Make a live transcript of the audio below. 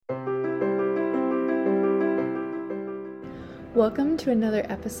Welcome to another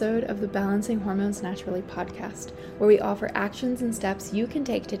episode of the Balancing Hormones Naturally podcast, where we offer actions and steps you can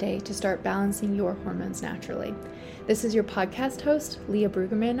take today to start balancing your hormones naturally. This is your podcast host, Leah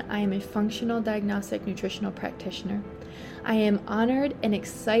Brueggemann. I am a functional diagnostic nutritional practitioner. I am honored and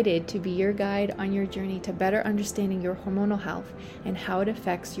excited to be your guide on your journey to better understanding your hormonal health and how it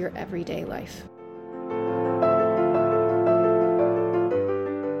affects your everyday life.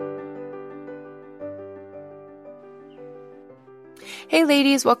 Hey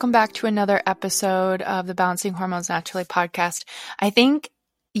ladies, welcome back to another episode of the Balancing Hormones Naturally podcast. I think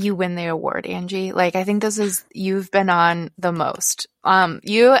you win the award, Angie. I think you've been on the most. This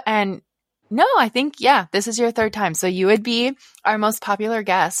is your third time. So you would be our most popular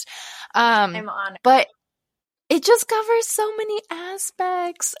guest. I'm honored. But it just covers so many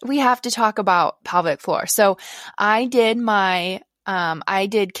aspects. We have to talk about pelvic floor. So I did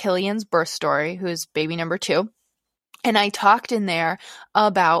Killian's birth story, who's baby number 2. And I talked in there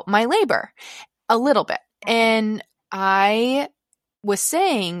about my labor a little bit. And I was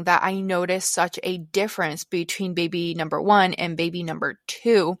saying that I noticed such a difference between baby number 1 and baby number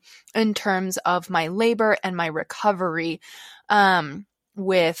 2 in terms of my labor and my recovery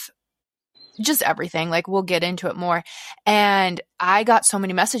with just everything. We'll get into it more. And I got so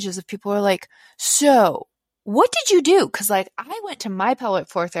many messages of people who are like, so what did you do? Because I went to my pelvic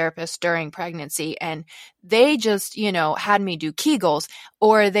floor therapist during pregnancy and they just, had me do Kegels,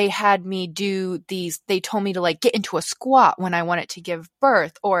 or they had me they told me to get into a squat when I wanted to give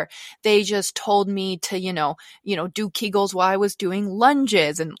birth, or they just told me to, do Kegels while I was doing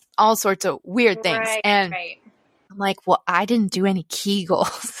lunges and all sorts of weird things. I'm like, well, I didn't do any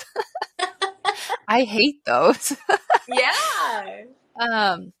Kegels. I hate those. Yeah.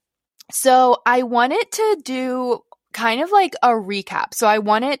 So I wanted to do kind of a recap. So I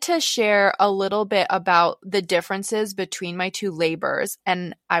wanted to share a little bit about the differences between my 2 labors.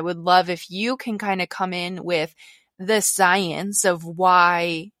 And I would love if you can kind of come in with the science of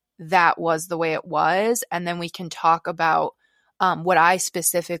why that was the way it was. And then we can talk about what I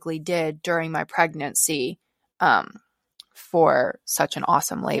specifically did during my pregnancy for such an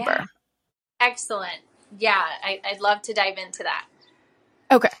awesome labor. Yeah. Excellent. Yeah, I'd love to dive into that.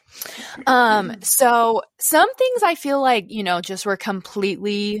 Okay. So some things I feel just were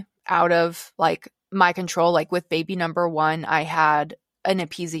completely out of my control. With baby number 1, I had an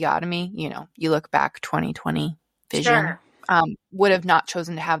episiotomy, you look back 2020 vision, Sure. Would have not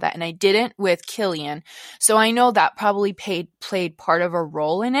chosen to have that. And I didn't with Killian. So I know that probably played part of a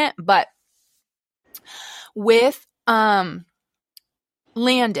role in it, but with, Landon,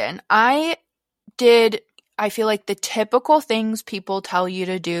 I feel the typical things people tell you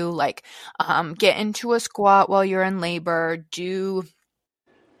to do, get into a squat while you're in labor, do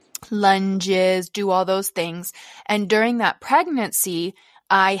lunges, do all those things. And during that pregnancy,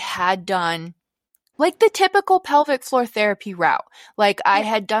 I had done the typical pelvic floor therapy route. I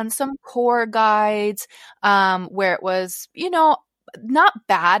had done some core guides, where it was, not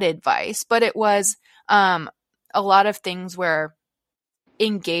bad advice, but it was, a lot of things where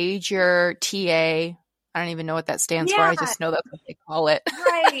engage your TA. I don't even know what that stands for. I just know that's what they call it.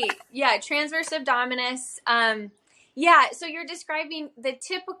 Right. Yeah. Transverse abdominis. So you're describing the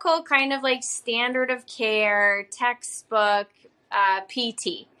typical kind of standard of care textbook,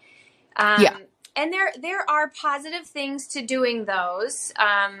 PT. And there are positive things to doing those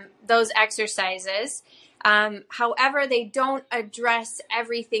exercises. However, they don't address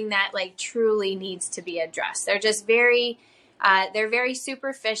everything that truly needs to be addressed. They're just they're very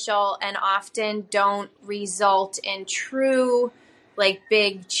superficial and often don't result in true,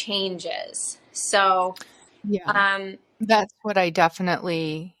 big changes. So, that's what I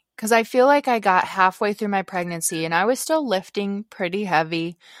definitely, because I feel I got halfway through my pregnancy and I was still lifting pretty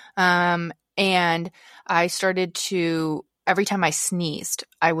heavy. And I started to, every time I sneezed,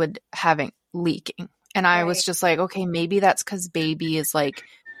 I would have leaking. And I was just okay, maybe that's because baby is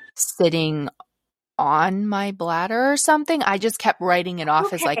sitting on my bladder or something. I just kept writing it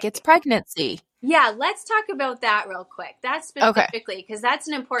off as it's pregnancy. Yeah, let's talk about that real quick. That's specifically because that's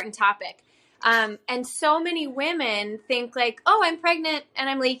an important topic. And so many women think oh, I'm pregnant and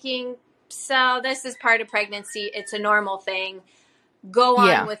I'm leaking, so this is part of pregnancy. It's a normal thing. Go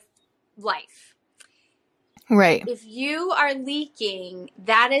on with life. Right. If you are leaking,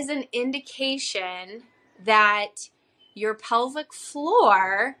 that is an indication that your pelvic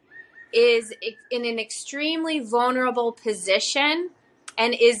floor is in an extremely vulnerable position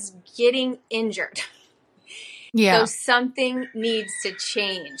and is getting injured. Yeah. So something needs to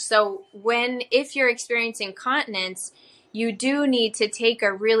change. So if you're experiencing continence, you do need to take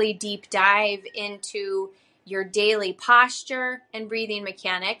a really deep dive into your daily posture and breathing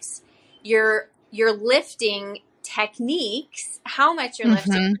mechanics, your lifting techniques, how much you're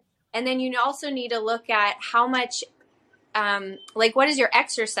lifting. And then you also need to look at how much, like, what is your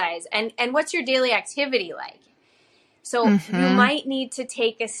exercise and what's your daily activity like? So you might need to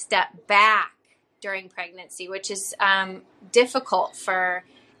take a step back during pregnancy, which is difficult for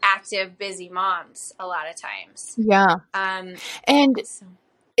active, busy moms a lot of times. Yeah. And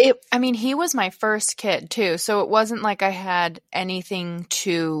he was my first kid too. So it wasn't like I had anything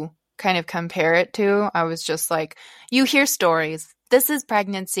to kind of compare it to. I was just like, you hear stories. This is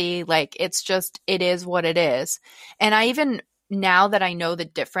pregnancy. Like, it is what it is. And I even, now that I know the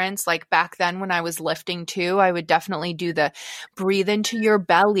difference, like back then when I was lifting too, I would definitely do the breathe into your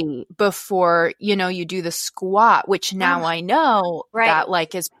belly before, you do the squat, which now I know that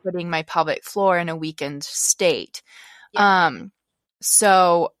like is putting my pelvic floor in a weakened state. Yeah.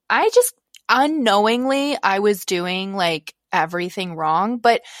 So I just unknowingly, I was doing like everything wrong,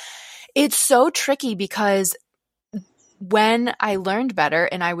 but it's so tricky because when I learned better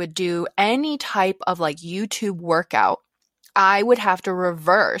and I would do any type of like YouTube workout, I would have to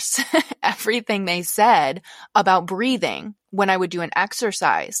reverse everything they said about breathing when I would do an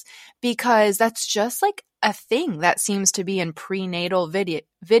exercise, because that's just like a thing that seems to be in prenatal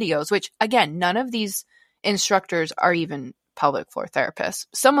videos, which again, none of these instructors are even pelvic floor therapists.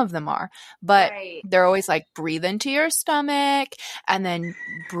 Some of them are, but they're always like, breathe into your stomach and then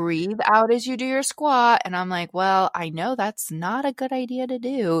breathe out as you do your squat. And I'm like, well, I know that's not a good idea to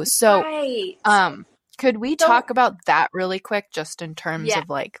do. So, could we talk about that really quick, just in terms of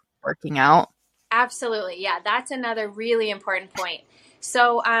like working out? Absolutely. Yeah. That's another really important point.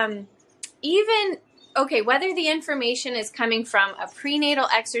 So, whether the information is coming from a prenatal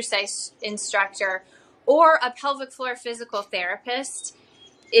exercise instructor or a pelvic floor physical therapist,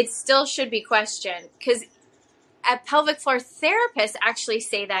 it still should be questioned, because pelvic floor therapists actually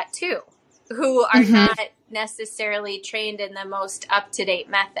say that too, who are not necessarily trained in the most up-to-date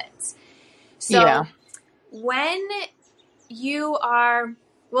methods. So when you are,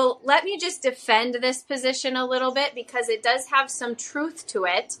 let me just defend this position a little bit, because it does have some truth to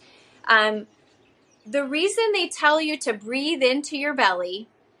it. The reason they tell you to breathe into your belly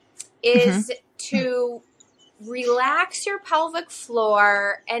is to relax your pelvic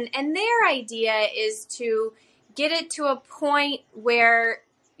floor, and their idea is to get it to a point where,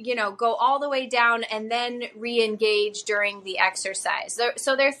 go all the way down and then re-engage during the exercise.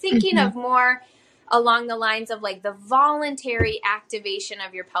 So they're thinking of more along the lines of like the voluntary activation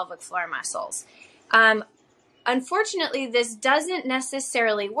of your pelvic floor muscles. Unfortunately, this doesn't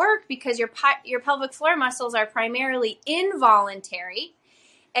necessarily work, because your pelvic floor muscles are primarily involuntary.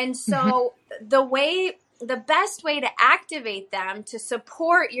 And so the best way to activate them to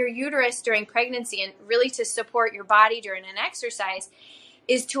support your uterus during pregnancy, and really to support your body during an exercise,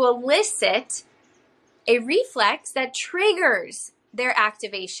 is to elicit a reflex that triggers their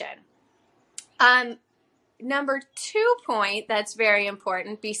activation. Number 2 point that's very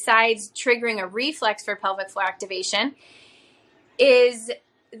important, besides triggering a reflex for pelvic floor activation, is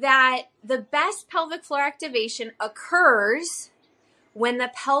that the best pelvic floor activation occurs when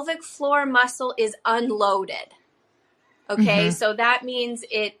the pelvic floor muscle is unloaded. Okay, so that means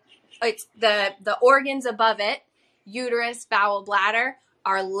it's the organs above it, uterus, bowel, bladder,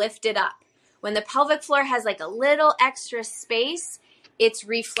 are lifted up. When the pelvic floor has like a little extra space, its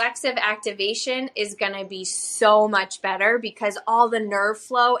reflexive activation is going to be so much better, because all the nerve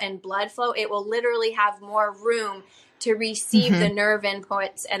flow and blood flow, it will literally have more room to receive the nerve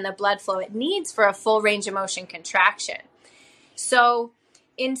inputs and the blood flow it needs for a full range of motion contraction. So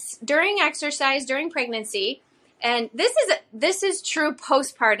during exercise, during pregnancy, and this is true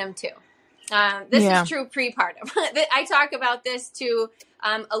postpartum too. This is true prepartum. I talk about this to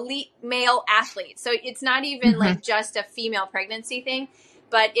elite male athletes. So it's not even like just a female pregnancy thing,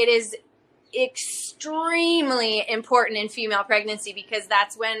 but it is extremely important in female pregnancy, because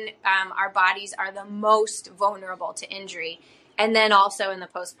that's when our bodies are the most vulnerable to injury, and then also in the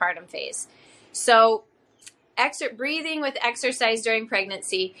postpartum phase. So breathing with exercise during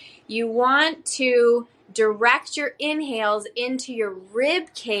pregnancy, you want to direct your inhales into your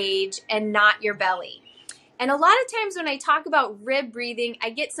rib cage and not your belly. And a lot of times when I talk about rib breathing,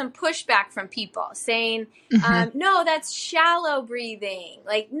 I get some pushback from people saying, no, that's shallow breathing.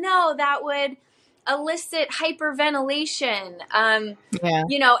 Like, no, that would elicit hyperventilation. And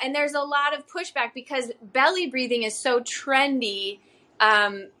there's a lot of pushback, because belly breathing is so trendy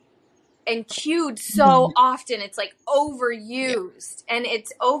and cued so often. It's like overused, and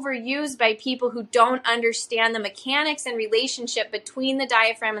it's overused by people who don't understand the mechanics and relationship between the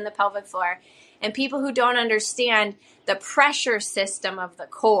diaphragm and the pelvic floor. and people who don't understand the pressure system of the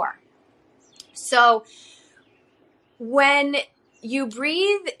core. So when you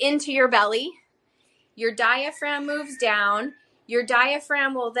breathe into your belly, your diaphragm moves down. Your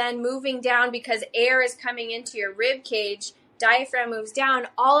diaphragm will then moving down because air is coming into your rib cage. Diaphragm moves down.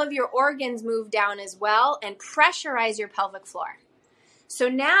 All of your organs move down as well and pressurize your pelvic floor. So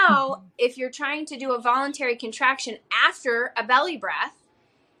now, if you're trying to do a voluntary contraction after a belly breath,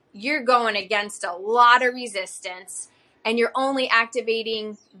 you're going against a lot of resistance, and you're only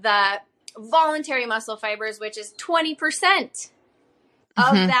activating the voluntary muscle fibers, which is 20%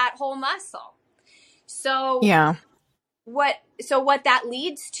 of that whole muscle. So what that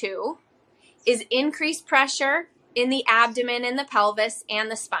leads to is increased pressure in the abdomen and the pelvis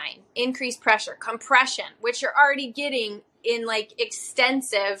and the spine. Increased pressure, compression, which you're already getting in like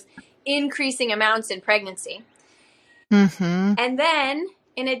extensive increasing amounts in pregnancy. And then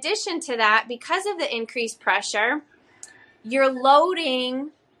in addition to that, because of the increased pressure, you're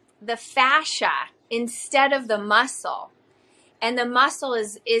loading the fascia instead of the muscle. And the muscle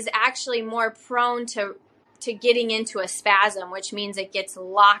is actually more prone to getting into a spasm, which means it gets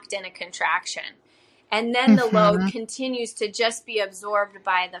locked in a contraction. And then the load continues to just be absorbed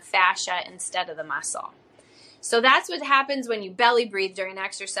by the fascia instead of the muscle. So that's what happens when you belly breathe during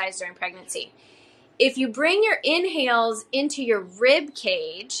exercise during pregnancy. If you bring your inhales into your rib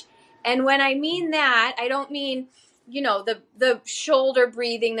cage, and when I mean that, I don't mean, the shoulder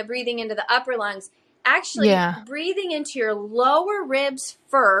breathing, the breathing into the upper lungs. Actually, breathing into your lower ribs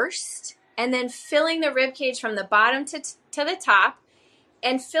first, and then filling the rib cage from the bottom to the top,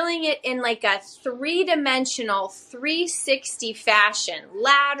 and filling it in like a three-dimensional 360 fashion,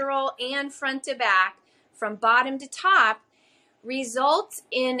 lateral and front to back, from bottom to top, results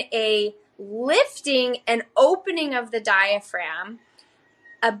in a lifting and opening of the diaphragm,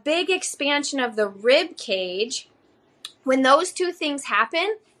 a big expansion of the rib cage. When those two things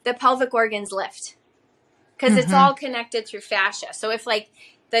happen, the pelvic organs lift because it's all connected through fascia. So if like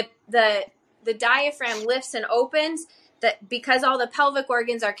the diaphragm lifts and opens, that because all the pelvic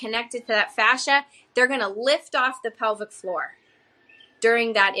organs are connected to that fascia, they're going to lift off the pelvic floor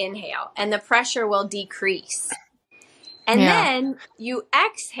during that inhale, and the pressure will decrease. And then you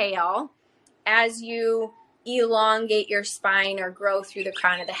exhale as you elongate your spine or grow through the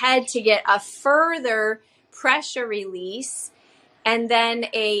crown of the head to get a further pressure release, and then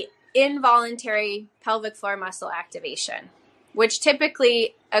a involuntary pelvic floor muscle activation, which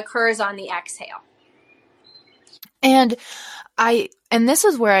typically occurs on the exhale. And this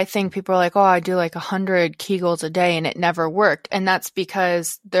is where I think people are like, oh, I do like 100 Kegels a day and it never worked. And that's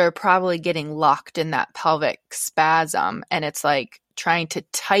because they're probably getting locked in that pelvic spasm. And it's like trying to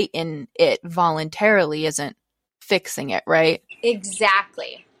tighten it voluntarily isn't fixing it, right?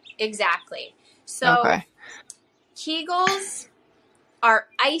 Exactly. So Kegels are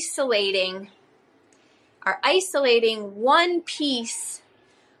isolating one piece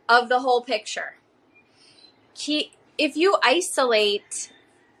of the whole picture. If you isolate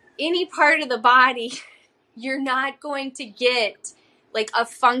any part of the body, you're not going to get like a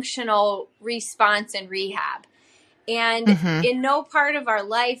functional response in rehab. And in no part of our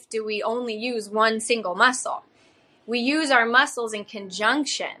life do we only use one single muscle. We use our muscles in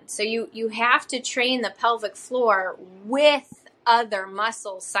conjunction. So you have to train the pelvic floor with other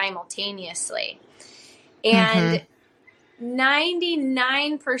muscles simultaneously. And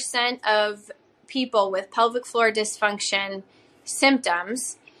 99% of people with pelvic floor dysfunction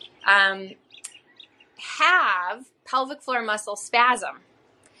symptoms have pelvic floor muscle spasm,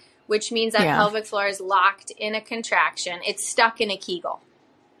 which means that pelvic floor is locked in a contraction. It's stuck in a Kegel.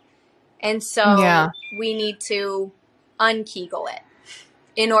 And so we need to unkegel it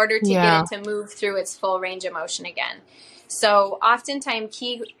in order to get it to move through its full range of motion again. So oftentimes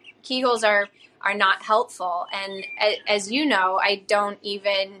Kegels are not helpful. And as you know, I don't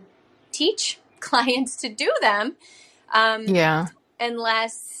even teach clients to do them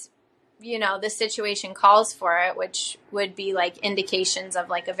unless the situation calls for it, which would be like indications of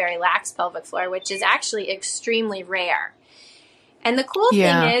like a very lax pelvic floor, which is actually extremely rare. And the cool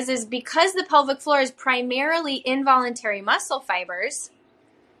thing is because the pelvic floor is primarily involuntary muscle fibers,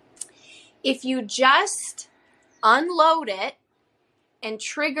 if you just unload it and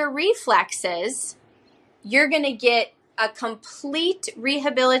trigger reflexes, you're going to get a complete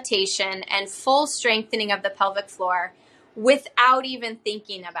rehabilitation and full strengthening of the pelvic floor without even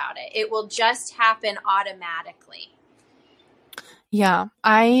thinking about it. It will just happen automatically. Yeah,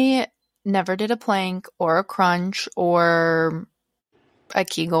 I never did a plank or a crunch or a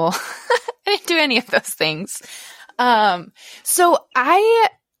Kegel. I didn't do any of those things. So I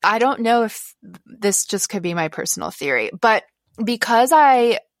I don't know if this just could be my personal theory, but because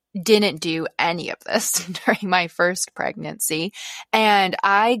I didn't do any of this during my first pregnancy, and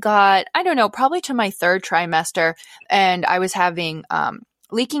I got, I don't know, probably to my third trimester, and I was having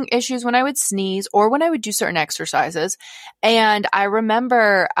leaking issues when I would sneeze or when I would do certain exercises. And I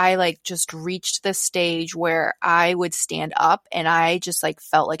remember I like just reached this stage where I would stand up and I just like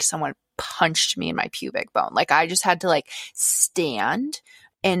felt like someone punched me in my pubic bone. Like I just had to like stand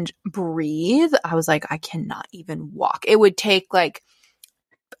and breathe. I was like, I cannot even walk. It would take like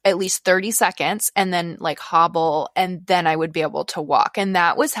at least 30 seconds and then like hobble, and then I would be able to walk. And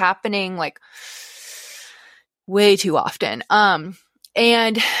that was happening like way too often.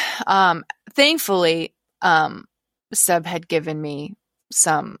 And thankfully, Seb had given me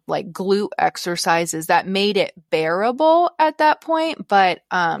some like glute exercises that made it bearable at that point, but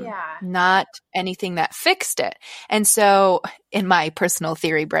not anything that fixed it. And so in my personal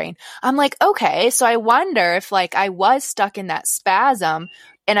theory brain, I'm like, okay, so I wonder if like I was stuck in that spasm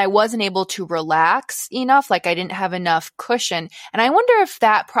and I wasn't able to relax enough, like I didn't have enough cushion. And I wonder if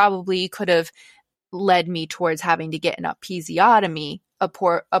that probably could have led me towards having to get an episiotomy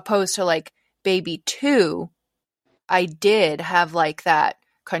opposed to like baby 2. I did have like that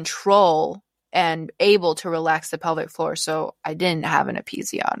control and able to relax the pelvic floor, so I didn't have an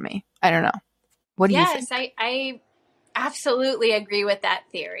episiotomy. I don't know. What do you think? Yes, I absolutely agree with that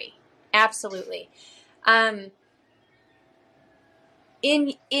theory. Absolutely.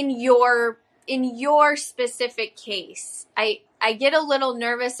 In your specific case, I get a little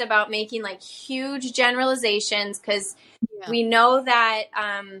nervous about making like huge generalizations because we know that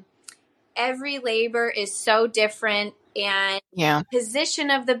every labor is so different, and position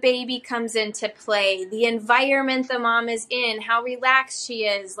of the baby comes into play, the environment the mom is in, how relaxed she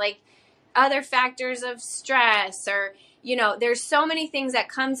is, like other factors of stress, or there's so many things that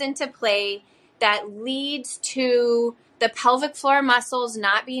comes into play that leads to the pelvic floor muscles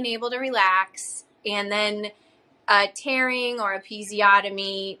not being able to relax, and then tearing or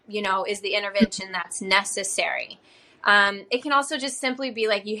episiotomy, is the intervention that's necessary. It can also just simply be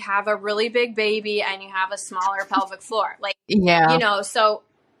like you have a really big baby and you have a smaller pelvic floor. Like, so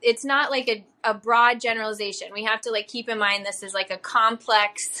it's not like a broad generalization. We have to like keep in mind this is like a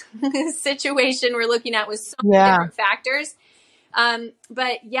complex situation we're looking at with so many different factors.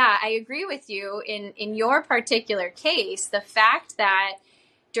 But yeah, I agree with you in your particular case, the fact that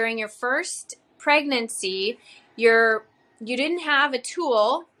during your first pregnancy, you didn't have a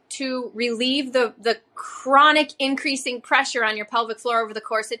tool to relieve the chronic increasing pressure on your pelvic floor over the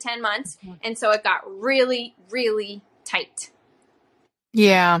course of 10 months. And so it got really, really tight.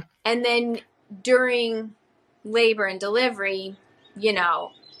 Yeah. And then during labor and delivery,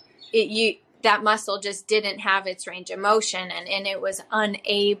 that muscle just didn't have its range of motion, and it was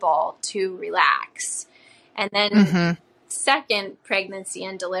unable to relax. And then second pregnancy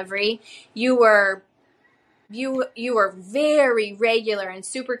and delivery, you were very regular and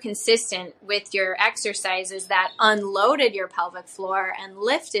super consistent with your exercises that unloaded your pelvic floor and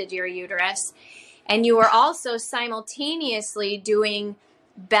lifted your uterus. And you were also simultaneously doing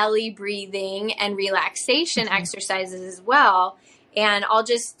belly breathing and relaxation exercises as well. And I'll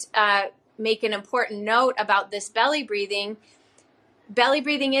just make an important note about this belly breathing. Belly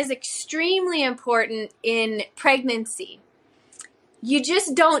breathing is extremely important in pregnancy. You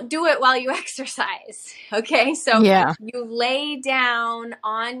just don't do it while you exercise. Okay. So you lay down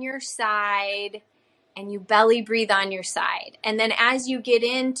on your side and you belly breathe on your side. And then as you get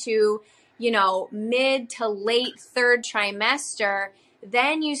into, mid to late third trimester,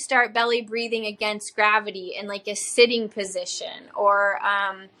 then you start belly breathing against gravity in like a sitting position or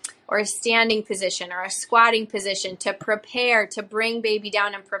a standing position or a squatting position to prepare to bring baby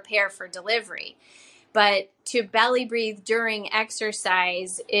down and prepare for delivery. But to belly breathe during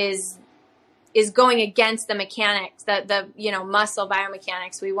exercise is going against the mechanics, the muscle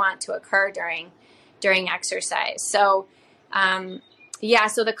biomechanics we want to occur during exercise. So,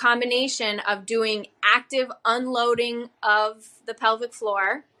 so the combination of doing active unloading of the pelvic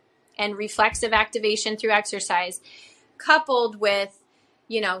floor and reflexive activation through exercise, coupled with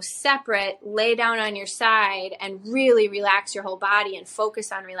separate lay down on your side and really relax your whole body and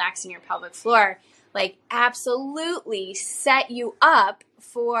focus on relaxing your pelvic floor, like absolutely set you up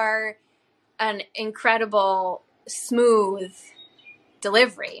for an incredible smooth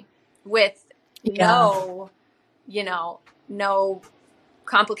delivery with no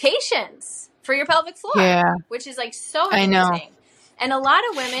complications for your pelvic floor, which is like so amazing. I know. And a lot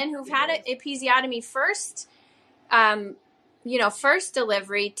of women who've had an episiotomy first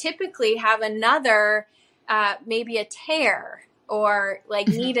delivery typically have another, maybe a tear or like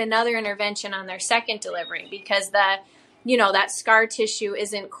need another intervention on their second delivery because that scar tissue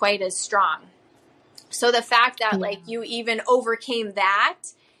isn't quite as strong. So the fact that like you even overcame that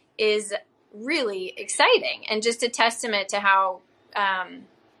is really exciting and just a testament to how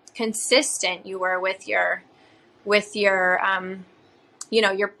consistent you were with your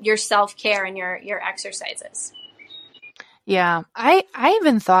your self-care and your exercises. Yeah. I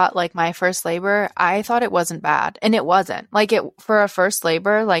even thought like my first labor, I thought it wasn't bad, and it wasn't. Like it for a first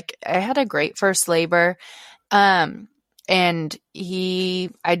labor, like I had a great first labor. And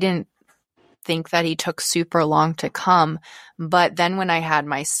I didn't think that he took super long to come, but then when I had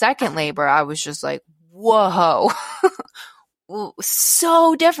my second labor, I was just like, whoa.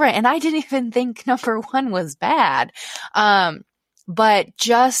 So different. And I didn't even think number one was bad. But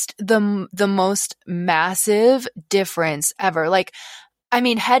just the most massive difference ever. Like, I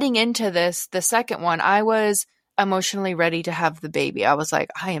mean, heading into this, the second one, I was emotionally ready to have the baby. I was like,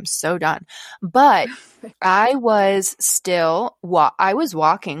 I am so done. But I was still, I was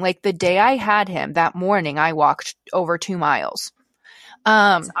walking. Like the day I had him, that morning, I walked over 2 miles.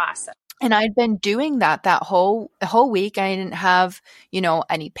 That's awesome. And I'd been doing that whole week. I didn't have,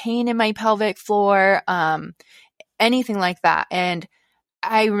 any pain in my pelvic floor, anything like that. And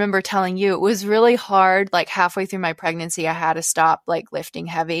I remember telling you it was really hard. Like halfway through my pregnancy, I had to stop like lifting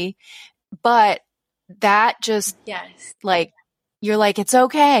heavy, but that just, like, you're like, it's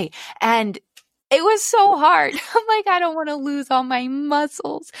okay. And it was so hard. I'm like, I don't want to lose all my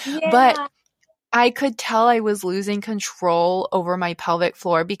muscles, but I could tell I was losing control over my pelvic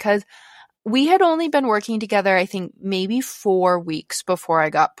floor because we had only been working together, I think maybe 4 weeks before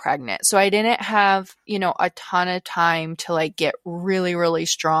I got pregnant. So I didn't have, a ton of time to like get really, really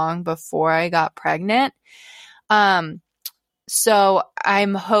strong before I got pregnant. So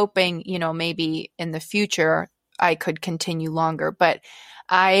I'm hoping, maybe in the future I could continue longer, but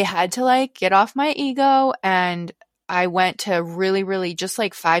I had to like get off my ego, and I went to really, really just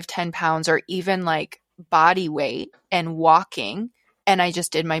like 5-10 pounds or even like body weight and walking. And I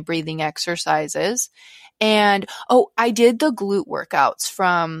just did my breathing exercises. And, I did the glute workouts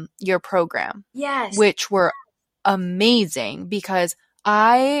from your program. Yes. Which were amazing because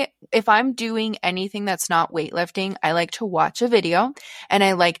if I'm doing anything that's not weightlifting, I like to watch a video and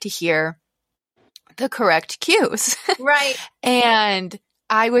I like to hear the correct cues. Right. And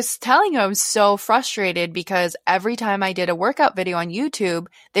I was telling you, I was so frustrated because every time I did a workout video on YouTube,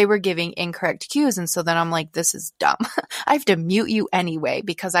 they were giving incorrect cues. And so then I'm like, this is dumb. I have to mute you anyway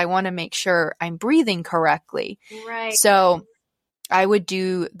because I want to make sure I'm breathing correctly. Right. So I would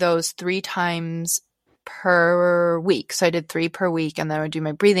do those 3 times per week. So I did 3 per week, and then I would do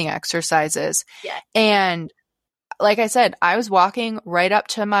my breathing exercises. Yeah. And like I said, I was walking right up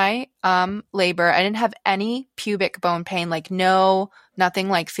to my labor. I didn't have any pubic bone pain, like nothing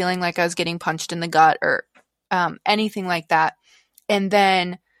like feeling like I was getting punched in the gut or anything like that. And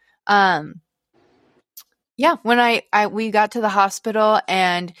then, when we got to the hospital,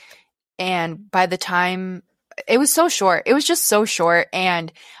 and by the time it was so short, it was just so short,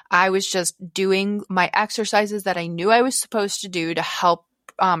 and I was just doing my exercises that I knew I was supposed to do to help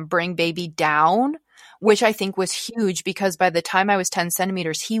bring baby down, which I think was huge because by the time I was 10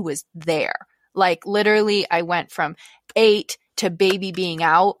 centimeters, he was there. Like literally I went from 8 to baby being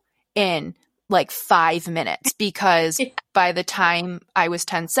out in like 5 minutes because by the time I was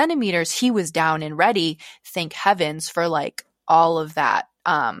 10 centimeters, he was down and ready. Thank heavens for like all of that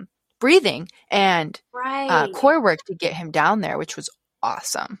breathing and core work to get him down there, which was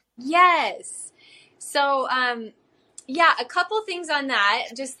awesome. Yes. So, a couple things on that.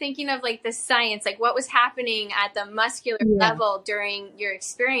 Just thinking of like the science, like what was happening at the muscular level during your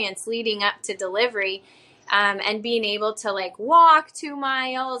experience leading up to delivery, and being able to like walk 2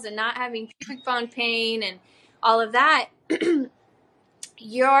 miles and not having pubic bone pain and all of that.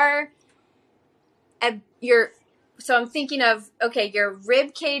 So I'm thinking of, your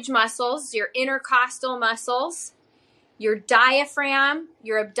rib cage muscles, your intercostal muscles, your diaphragm,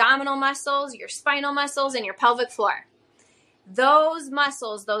 your abdominal muscles, your spinal muscles, and your pelvic floor. Those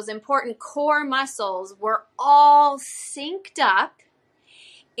muscles, those important core muscles, were all synced up.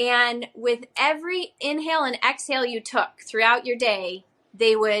 And with every inhale and exhale you took throughout your day,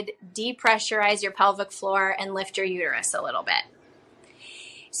 they would depressurize your pelvic floor and lift your uterus a little bit.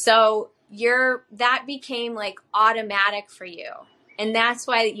 So that became like automatic for you. And that's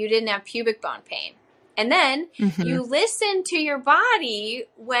why you didn't have pubic bone pain. And then you listened to your body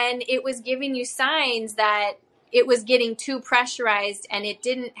when it was giving you signs that it was getting too pressurized and it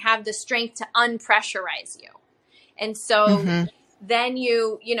didn't have the strength to unpressurize you. And so then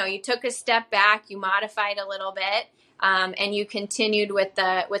you took a step back, you modified a little bit. and you continued with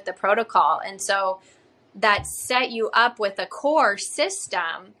the protocol. And so that set you up with a core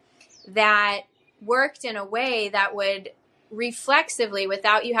system that worked in a way that would reflexively,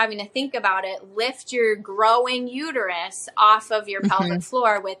 without you having to think about it, lift your growing uterus off of your pelvic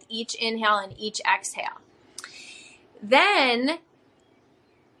floor with each inhale and each exhale. Then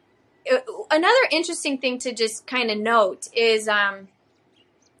another interesting thing to just kind of note is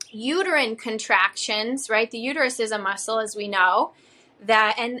uterine contractions, right? The uterus is a muscle, as we know,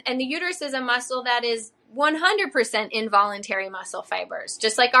 that, and the uterus is a muscle that is 100% involuntary muscle fibers,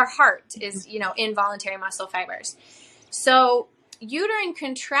 just like our heart is, involuntary muscle fibers. So uterine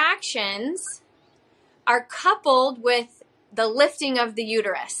contractions are coupled with the lifting of the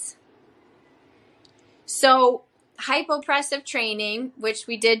uterus. So hypopressive training, which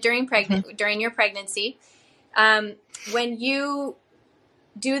we did during your pregnancy, when you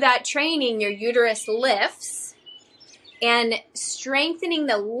do that training, your uterus lifts, and strengthening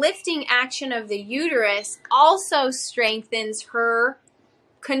the lifting action of the uterus also strengthens her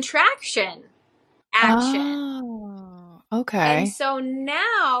contraction action. Oh, okay. And so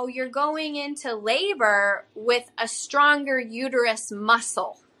now you're going into labor with a stronger uterus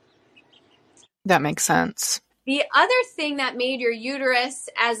muscle. That makes sense. The other thing that made your uterus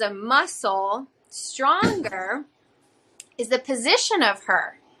as a muscle stronger is the position of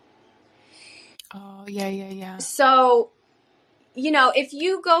her. Oh, yeah. So, if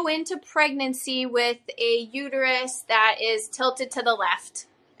you go into pregnancy with a uterus that is tilted to the left,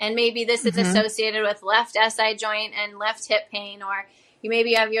 and maybe this is associated with left SI joint and left hip pain, or you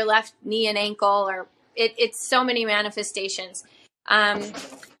maybe have your left knee and ankle, or it's so many manifestations.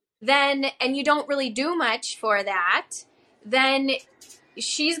 Then, and you don't really do much for that, then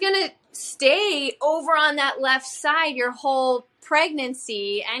she's going to stay over on that left side your whole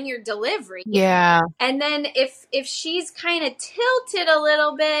pregnancy and your delivery. Yeah. And then if she's kind of tilted a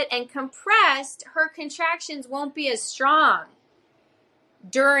little bit and compressed, her contractions won't be as strong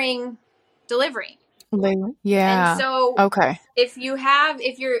during delivery. Yeah. And so okay. if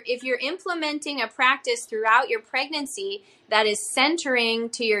you're implementing a practice throughout your pregnancy that is centering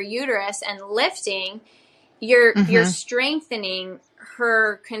to your uterus and lifting, you're strengthening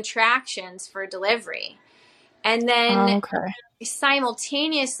her contractions for delivery. And then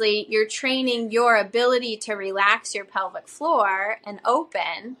simultaneously, you're training your ability to relax your pelvic floor and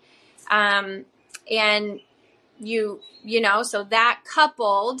open. And so that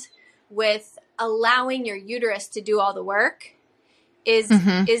coupled with allowing your uterus to do all the work is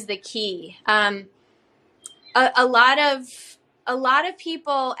the key. A lot of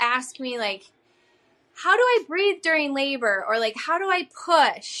people ask me, like, how do I breathe during labor? Or like, how do I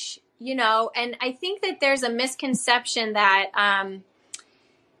push? And I think that there's a misconception that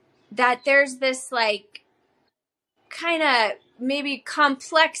there's this like kind of maybe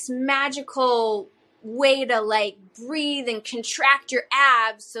complex, magical way to like breathe and contract your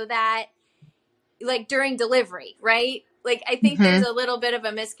abs so that like during delivery, right? Like, I think there's a little bit of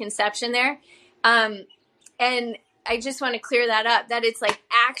a misconception there. And I just want to clear that up, that it's like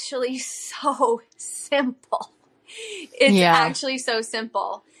actually so simple. It's actually so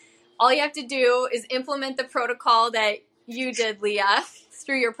simple. All you have to do is implement the protocol that you did, Leah,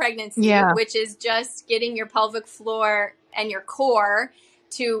 through your pregnancy, which is just getting your pelvic floor and your core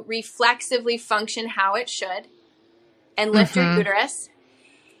to reflexively function how it should and lift your uterus.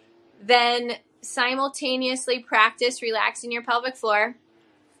 Then simultaneously practice relaxing your pelvic floor.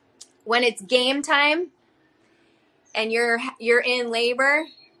 When it's game time and you're in labor,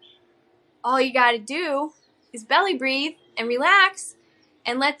 all you got to do is belly breathe and relax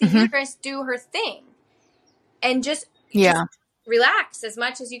and let the uterus do her thing, and just relax as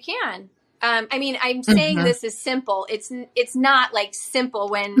much as you can. I mean, I'm saying this is simple. It's not like simple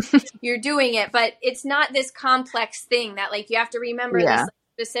when you're doing it, but it's not this complex thing that like you have to remember this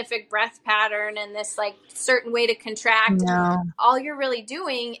specific breath pattern and this like certain way to contract. No. All you're really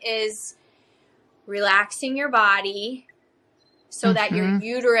doing is relaxing your body so that your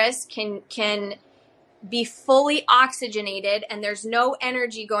uterus can be fully oxygenated and there's no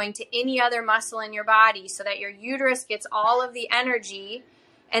energy going to any other muscle in your body, so that your uterus gets all of the energy,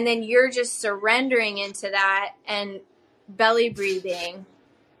 and then you're just surrendering into that and belly breathing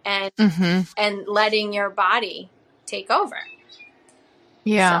and letting your body take over.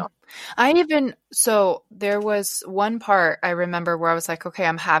 Yeah. So there was one part I remember where I was like, okay,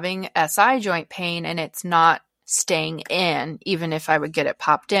 I'm having SI joint pain and it's not staying in, even if I would get it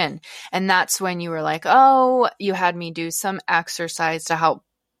popped in. And that's when you were like, oh, you had me do some exercise to help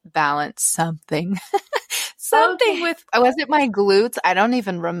balance something. With, was it my glutes? I don't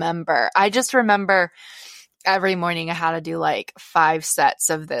even remember. I just remember every morning I had to do like 5 sets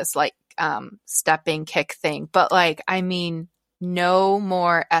of this like stepping kick thing. But like, I mean, no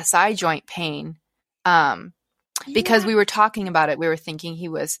more SI joint pain. Because we were talking about it, we were thinking he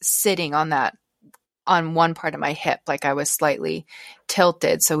was sitting on one part of my hip, like I was slightly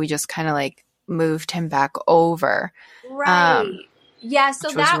tilted. So we just kind of like moved him back over. Right. Yeah. So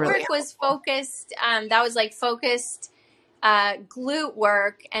that really work was focused. That was like focused glute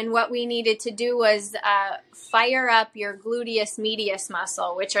work. And what we needed to do was fire up your gluteus medius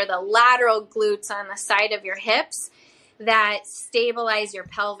muscle, which are the lateral glutes on the side of your hips that stabilize your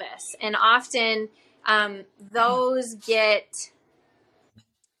pelvis. And often those get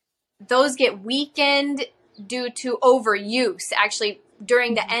weakened due to overuse. Actually,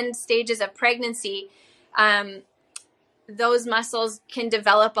 during the end stages of pregnancy, those muscles can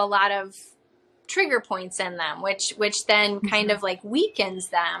develop a lot of trigger points in them, which then kind of like weakens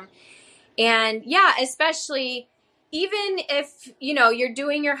them. And yeah, especially even if, you know, you're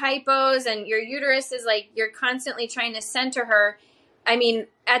doing your hypos and your uterus is like, you're constantly trying to center her. I mean,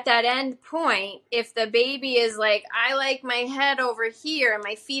 at that end point, if the baby is like, I like my head over here and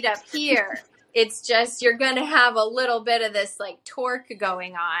my feet up here, it's just, you're going to have a little bit of this like torque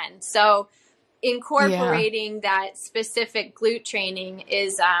going on. So incorporating that specific glute training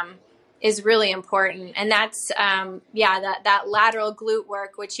is really important. And that's, that lateral glute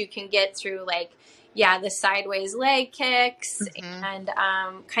work, which you can get through like, the sideways leg kicks and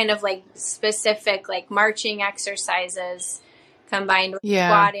kind of like specific like marching exercises combined with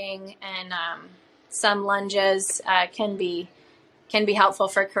squatting and some lunges can be helpful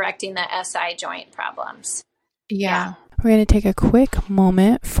for correcting the SI joint problems. Yeah. We're going to take a quick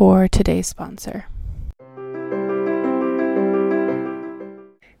moment for today's sponsor.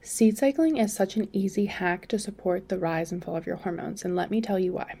 Seed cycling is such an easy hack to support the rise and fall of your hormones, and let me tell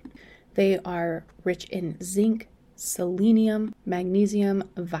you why. They are rich in zinc, selenium, magnesium,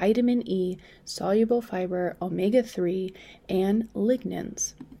 vitamin E, soluble fiber, omega-3, and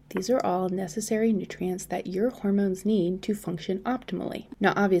lignans. These are all necessary nutrients that your hormones need to function optimally.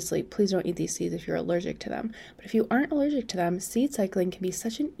 Now, obviously, please don't eat these seeds if you're allergic to them. But if you aren't allergic to them, seed cycling can be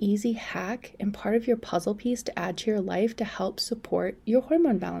such an easy hack and part of your puzzle piece to add to your life to help support your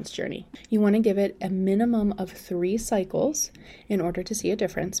hormone balance journey. You want to give it a minimum of 3 cycles in order to see a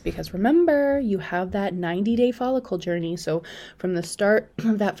difference, because remember, you have that 90-day follicle journey. So from the start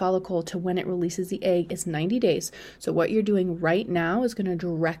of that follicle to when it releases the egg is 90 days. So what you're doing right now is going to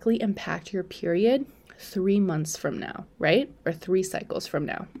directly impact your period 3 months from now, right? Or 3 cycles from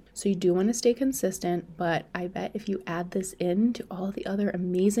now. So you do want to stay consistent, but I bet if you add this in to all the other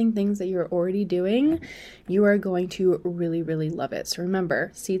amazing things that you're already doing, you are going to really, really love it. So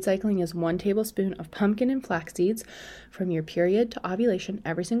remember, seed cycling is 1 tablespoon of pumpkin and flax seeds from your period to ovulation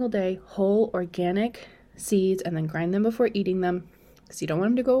every single day, whole organic seeds, and then grind them before eating them because you don't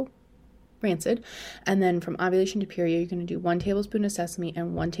want them to go rancid. And then from ovulation to period, you're going to do 1 tablespoon of sesame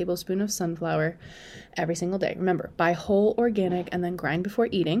and 1 tablespoon of sunflower every single day. Remember, buy whole organic and then grind before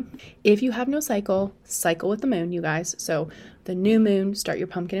eating. If you have no cycle, cycle with the moon, you guys. So the new moon, start your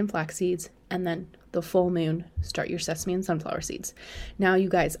pumpkin and flax seeds, and then the full moon, start your sesame and sunflower seeds. Now, you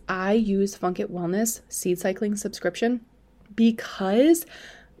guys, I use Funk It Wellness seed cycling subscription because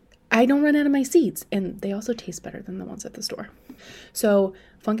I don't run out of my seeds, and they also taste better than the ones at the store. So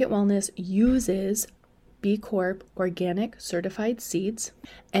Funk It Wellness uses B Corp organic certified seeds,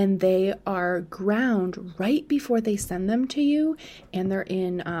 and they are ground right before they send them to you, and they're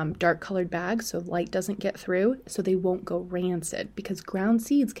in dark colored bags so light doesn't get through, so they won't go rancid, because ground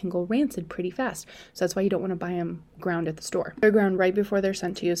seeds can go rancid pretty fast. So that's why you don't want to buy them ground at the store. They're ground right before they're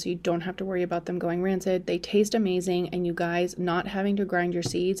sent to you, so you don't have to worry about them going rancid. They taste amazing, and you guys, not having to grind your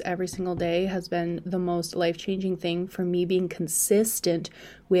seeds every single day has been the most life-changing thing for me being consistent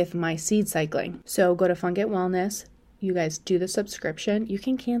with my seed cycling. So go to Funk It Wellness. You guys do the subscription. You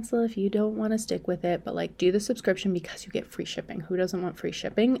can cancel if you don't want to stick with it, but like do the subscription because you get free shipping. Who doesn't want free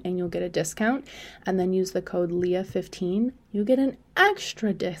shipping? And you'll get a discount, and then use the code LEAH15. You get an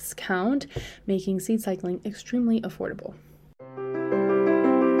extra discount, making seed cycling extremely affordable.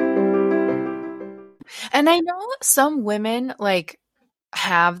 And I know some women like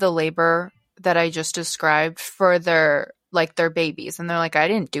have the labor that I just described for their babies, and they're like, I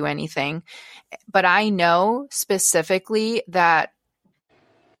didn't do anything. But I know specifically that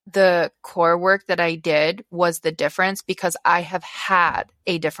the core work that I did was the difference, because I have had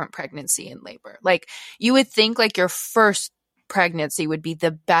a different pregnancy and labor. Like, you would think like your first pregnancy would be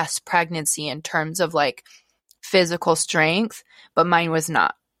the best pregnancy in terms of like physical strength, but mine was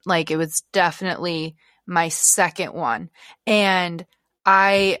not. Like, it was definitely my second one. And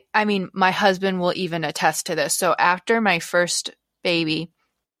I mean, my husband will even attest to this. So after my first baby,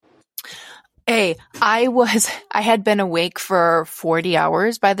 I had been awake for 40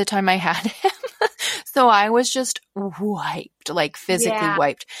 hours by the time I had him. So I was just wiped, like physically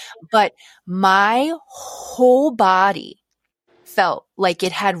wiped. But my whole body felt like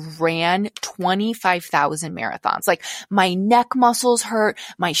it had ran 25,000 marathons. Like my neck muscles hurt,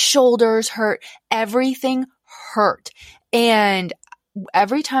 my shoulders hurt, everything hurt. And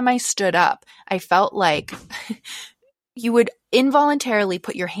every time I stood up, I felt like you would involuntarily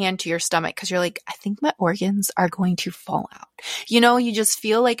put your hand to your stomach because you're like, I think my organs are going to fall out. You just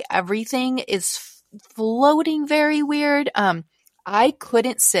feel like everything is floating very weird. I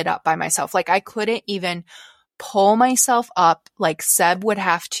couldn't sit up by myself. Like I couldn't even pull myself up. Like Seb would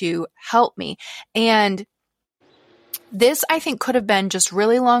have to help me. And this, I think, could have been just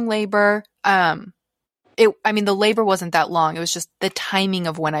really long labor. The labor wasn't that long. It was just the timing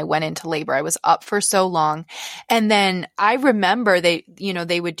of when I went into labor. I was up for so long. And then I remember they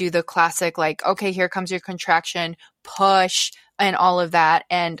would do the classic, like, okay, here comes your contraction, push and all of that.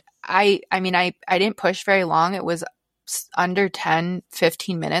 And I didn't push very long. It was under 10,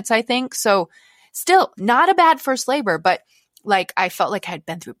 15 minutes, I think. So still not a bad first labor, but like I felt like I had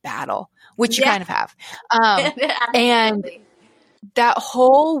been through battle, which you kind of have. And that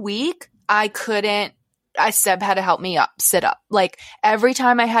whole week Seb had to help me sit up. Like every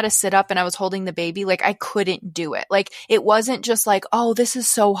time I had to sit up and I was holding the baby, like I couldn't do it. Like it wasn't just like, oh, this is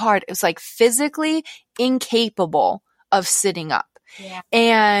so hard. It was like physically incapable of sitting up. Yeah.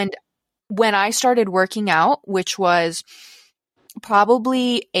 And when I started working out, which was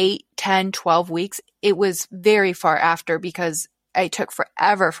probably 8, 10, 12 weeks, it was very far after because it took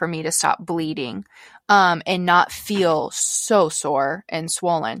forever for me to stop bleeding and not feel so sore and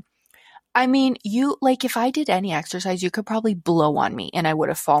swollen. I mean, if I did any exercise, you could probably blow on me and I would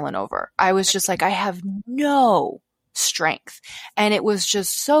have fallen over. I was just like, I have no strength. And it was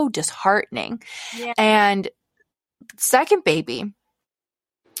just so disheartening. Yeah. And second baby,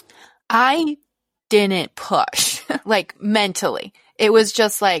 I didn't push like mentally. It was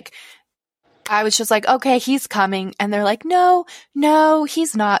just like, I was just like, okay, he's coming. And they're like, no,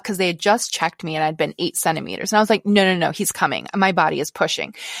 he's not. Cause they had just checked me and I'd been 8 centimeters. And I was like, no, he's coming. My body is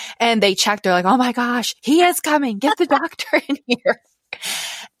pushing. And they checked. They're like, oh my gosh, he is coming. Get the doctor in here.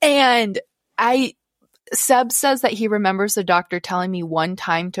 And Seb says that he remembers the doctor telling me one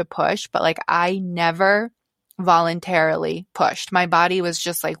time to push, but like I never voluntarily pushed. My body was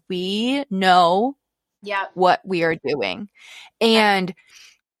just like, we know what we are doing. And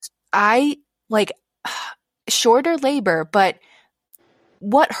I like shorter labor, but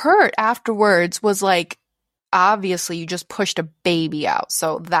what hurt afterwards was like, obviously you just pushed a baby out.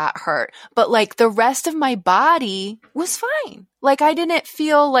 So that hurt. But like the rest of my body was fine. Like I didn't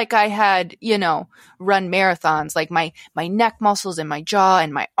feel like I had, run marathons, like my neck muscles and my jaw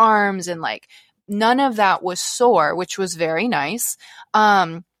and my arms and like none of that was sore, which was very nice.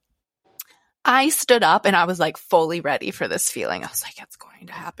 I stood up and I was like fully ready for this feeling. I was like, it's going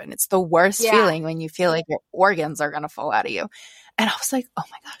to happen. It's the worst feeling when you feel like your organs are going to fall out of you. And I was like, oh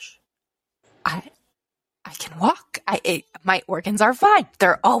my gosh, I can walk. My organs are fine.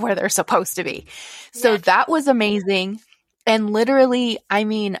 They're all where they're supposed to be. So that was amazing. And literally, I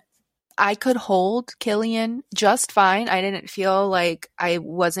mean, I could hold Killian just fine. I didn't feel like I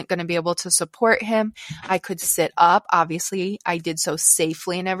wasn't going to be able to support him. I could sit up. Obviously, I did so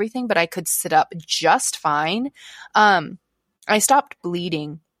safely and everything, but I could sit up just fine. I stopped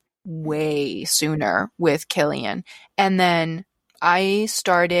bleeding way sooner with Killian. And then I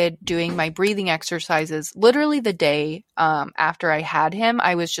started doing my breathing exercises literally the day after I had him.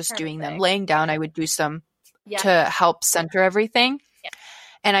 I was just doing them laying down. I would do some to help center everything.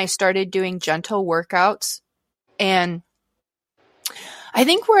 And I started doing gentle workouts. And I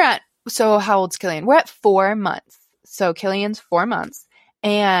think so how old's Killian? We're at 4 months. So Killian's 4 months.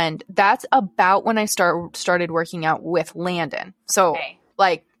 And that's about when I started working out with Landon. So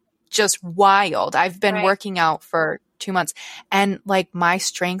like just wild. I've been working out for 2 months. And like my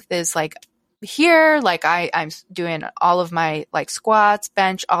strength is like here, like I'm doing all of my like squats,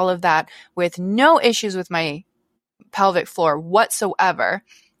 bench, all of that with no issues with my pelvic floor whatsoever.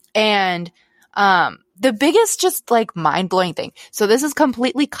 And the biggest just like mind-blowing thing. So this is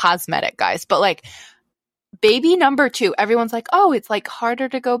completely cosmetic, guys, but like baby number 2, everyone's like, oh, it's like harder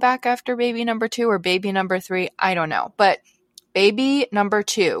to go back after baby number 2 or baby number 3. I don't know. But baby number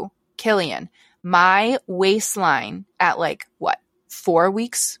 2, Killian, my waistline at like 4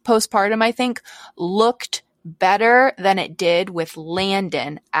 weeks postpartum, I think, looked better than it did with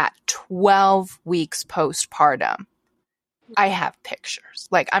Landon at 12 weeks postpartum. I have pictures.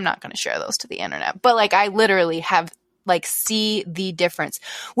 Like, I'm not going to share those to the internet, but like, I literally have like see the difference,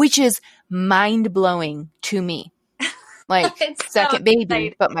 which is mind blowing to me. Like second baby,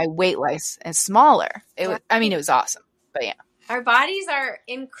 exciting. But my weight loss is smaller. It was, I mean, it was awesome, but yeah. Our bodies are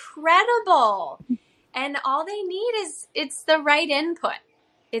incredible, and all they need is it's the right input.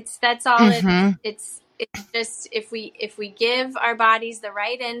 That's all it's just if we give our bodies the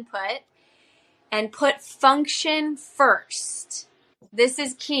right input and put function first. This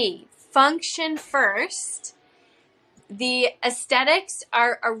is key. Function first. The aesthetics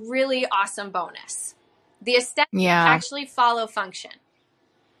are a really awesome bonus. The aesthetics actually follow function.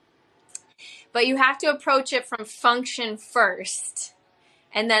 But you have to approach it from function first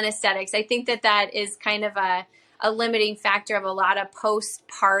and then aesthetics. I think that is kind of a limiting factor of a lot of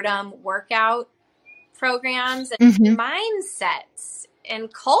postpartum workout programs and mindsets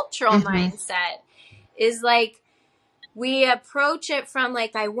and cultural mindset is like we approach it from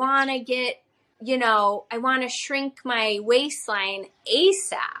like, I want to get, I want to shrink my waistline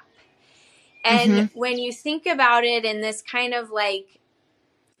ASAP. And when you think about it in this kind of like,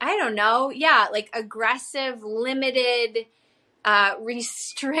 I don't know, like aggressive, limited,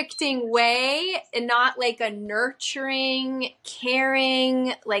 restricting way, and not like a nurturing,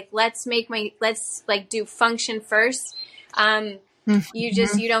 caring, like let's like do function first. You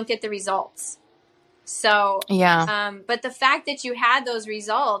don't get the results. So, but the fact that you had those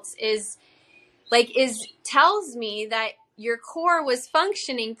results tells me that your core was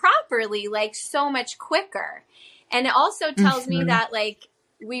functioning properly, like so much quicker. And it also tells me that like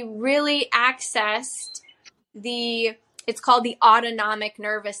we really accessed it's called the autonomic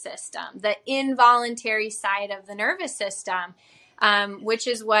nervous system, the involuntary side of the nervous system, which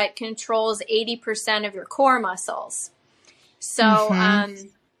is what controls 80% of your core muscles. So,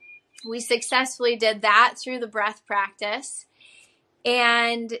 we successfully did that through the breath practice.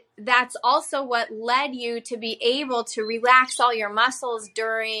 And that's also what led you to be able to relax all your muscles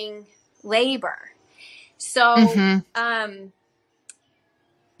during labor. So,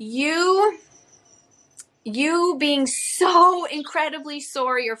 you being so incredibly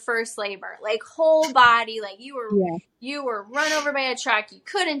sore your first labor, like whole body, like you were run over by a truck, you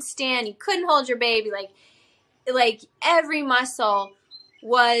couldn't stand, you couldn't hold your baby, like every muscle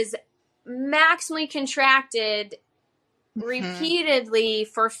was maximally contracted repeatedly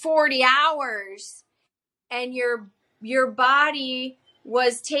for 40 hours, and your body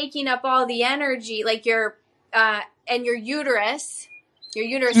was taking up all the energy, like and your uterus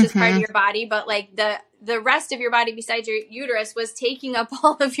is part of your body, but like the rest of your body besides your uterus was taking up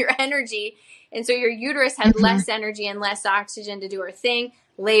all of your energy. And so your uterus had less energy and less oxygen to do her thing.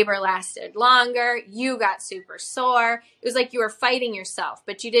 Labor lasted longer. You got super sore. It was like you were fighting yourself,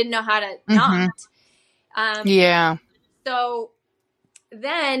 but you didn't know how to not. So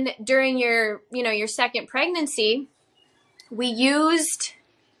then during your second pregnancy, we used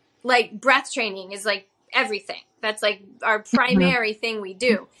like breath training is like everything. That's like our primary thing we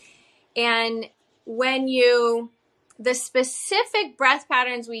do. And when the specific breath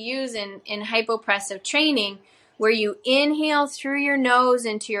patterns we use in hypopressive training, where you inhale through your nose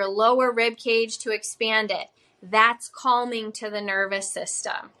into your lower rib cage to expand it, that's calming to the nervous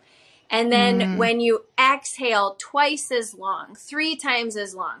system. And then when you exhale twice as long, 3 times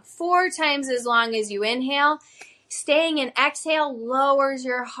as long, 4 times as long as you inhale, staying in exhale lowers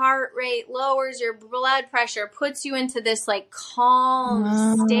your heart rate, lowers your blood pressure, puts you into this like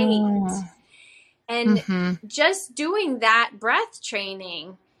calm state. And just doing that breath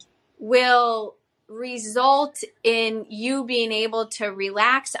training will result in you being able to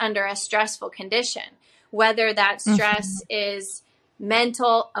relax under a stressful condition, whether that stress is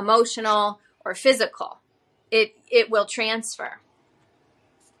mental, emotional, or physical. It will transfer.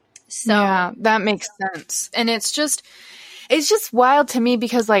 So yeah, that makes sense. And it's just wild to me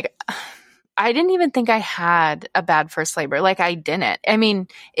because like I didn't even think I had a bad first labor. Like I didn't. I mean,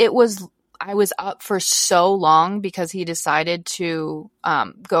 I was up for so long because he decided to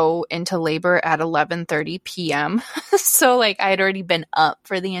go into labor at 11:30 p.m. So like I had already been up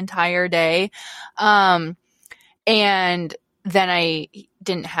for the entire day. And then I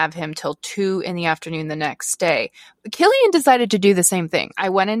didn't have him till 2 in the afternoon the next day. Killian decided to do the same thing. I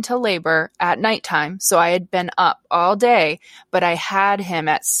went into labor at nighttime, so I had been up all day, but I had him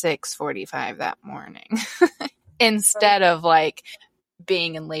at 6:45 that morning instead of like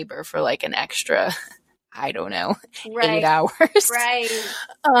being in labor for like an extra, I don't know, 8 hours. Right.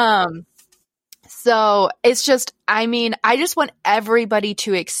 So it's just, I mean, I just want everybody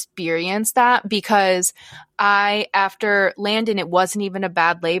to experience that, because after Landon, it wasn't even a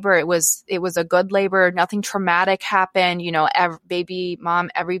bad labor. It was a good labor. Nothing traumatic happened. You know, baby, mom,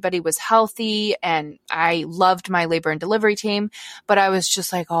 everybody was healthy, and I loved my labor and delivery team. But I was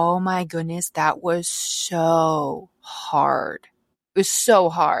just like, oh my goodness, that was so hard. It was so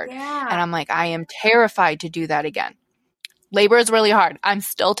hard. Yeah. And I'm like, I am terrified to do that again. Labor is really hard. I'm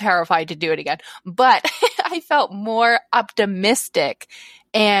still terrified to do it again, but I felt more optimistic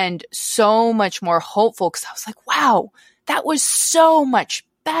and so much more hopeful, because I was like, wow, that was so much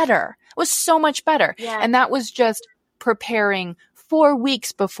better. It was so much better. Yeah. And that was just preparing 4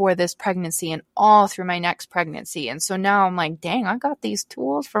 weeks before this pregnancy and all through my next pregnancy. And so now I'm like, dang, I got these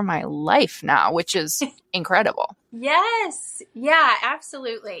tools for my life now, which is incredible. Yes. Yeah,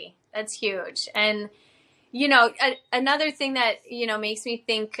 absolutely. That's huge. And you know, another thing that, you know, makes me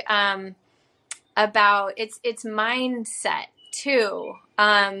think about it's mindset too.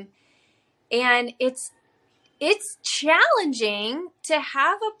 And it's challenging to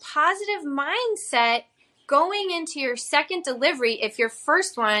have a positive mindset going into your second delivery if your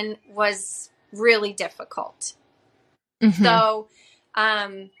first one was really difficult. Mm-hmm. So,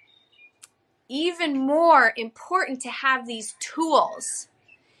 even more important to have these tools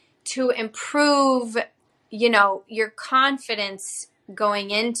to improve, you know, your confidence going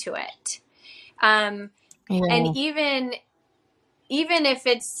into it. And even if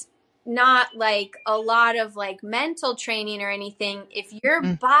it's not like a lot of like mental training or anything, if your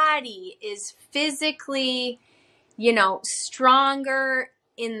body is physically, you know, stronger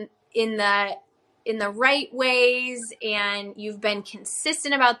in the right ways, and you've been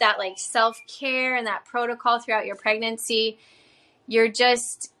consistent about that, like self-care and that protocol throughout your pregnancy,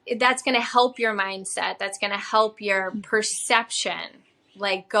 that's going to help your mindset. That's going to help your perception,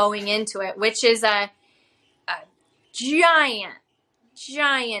 like going into it, which is a giant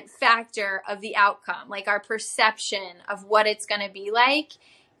factor of the outcome. Like our perception of what it's going to be like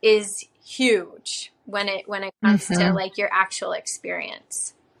is huge when it comes to like your actual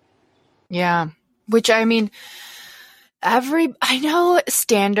experience. Yeah. Which, I mean, I know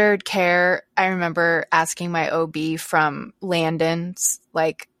standard care. I remember asking my OB from Landon's,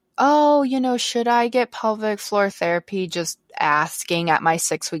 like, oh, you know, should I get pelvic floor therapy? Just asking at my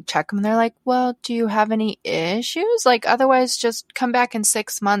 6-week checkup. And they're like, well, do you have any issues? Like, otherwise just come back in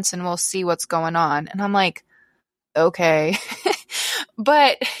 6 months and we'll see what's going on. And I'm like, okay.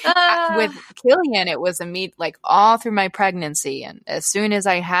 But with Killian, it was like all through my pregnancy. And as soon as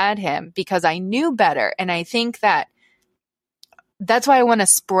I had him, because I knew better. And I think that's why I want to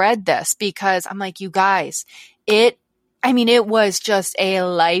spread this, because I'm like, you guys, it was just a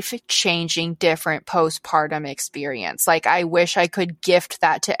life-changing, different postpartum experience. Like, I wish I could gift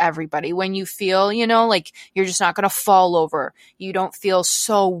that to everybody. When you feel, you know, like you're just not going to fall over. You don't feel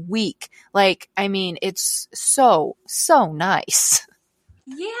so weak. Like, I mean, it's so, so nice.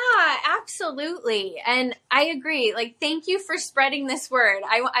 Yeah, absolutely. And I agree. Like, thank you for spreading this word.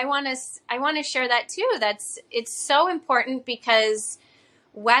 I want to share that too. It's so important, because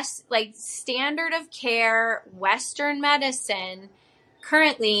standard of care, Western medicine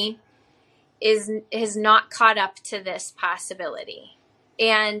currently is not caught up to this possibility,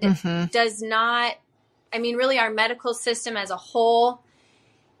 and does not, I mean, really our medical system as a whole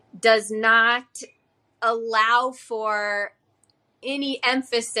does not allow for any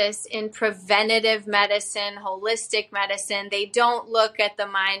emphasis in preventative medicine, holistic medicine. They don't look at the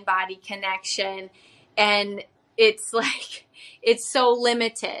mind-body connection, and it's like, it's so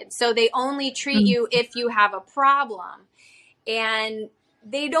limited. So they only treat you if you have a problem, and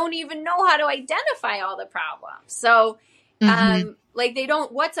they don't even know how to identify all the problems. So, like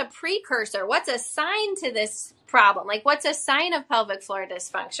what's a precursor? What's a sign to this problem? Like, what's a sign of pelvic floor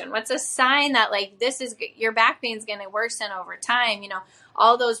dysfunction? What's a sign that like your back pain is going to worsen over time? You know,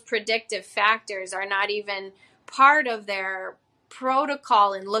 all those predictive factors are not even part of their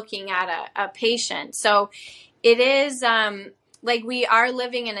protocol in looking at a patient. So it is, like, we are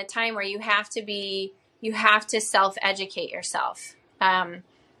living in a time where you have to self-educate yourself.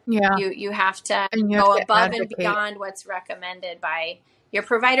 Yeah. You have to go above and beyond what's recommended by your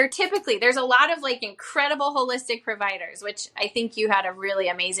provider. Typically, there's a lot of like incredible holistic providers, which I think you had a really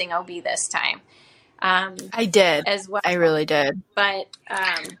amazing OB this time. I did as well. I really did. But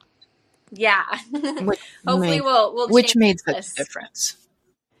yeah, hopefully we'll which change made this. such a difference.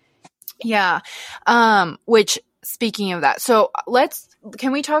 Yeah. Which speaking of that, so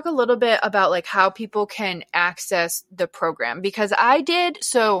can we talk a little bit about like how people can access the program? Because I did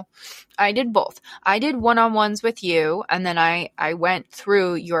both. I did one-on-ones with you, and then I went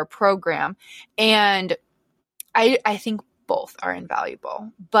through your program, and I think both are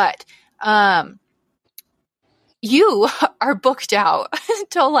invaluable, but you are booked out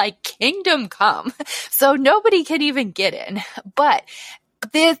till like kingdom come. So nobody can even get in. But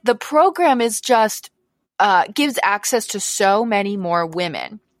the program is just gives access to so many more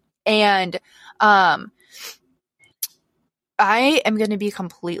women. And I am going to be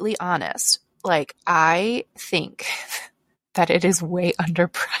completely honest. Like, I think that it is way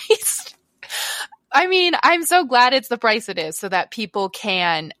underpriced. I mean, I'm so glad it's the price it is so that people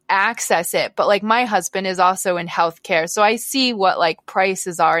can access it. But like, my husband is also in healthcare, so I see what like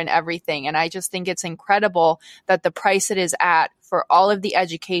prices are and everything. And I just think it's incredible that the price it is at for all of the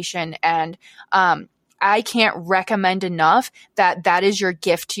education. And I can't recommend enough that that is your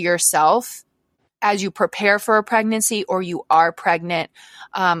gift to yourself as you prepare for a pregnancy or you are pregnant.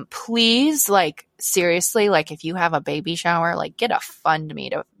 Please, like, seriously, like if you have a baby shower, like get a fund me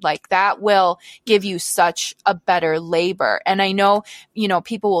to, like, that will give you such a better labor. And I know,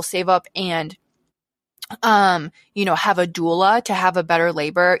 people will save up and, have a doula to have a better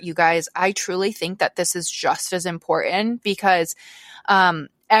labor. You guys, I truly think that this is just as important because,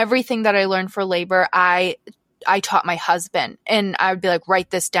 everything that I learned for labor, I taught my husband, and I would be like, write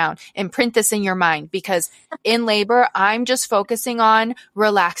this down and print this in your mind, because in labor, I'm just focusing on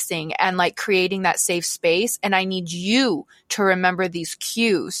relaxing and like creating that safe space. And I need you to remember these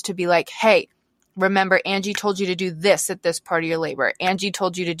cues to be like, hey, remember Angie told you to do this at this part of your labor. Angie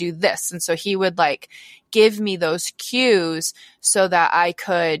told you to do this. And so he would like give me those cues so that I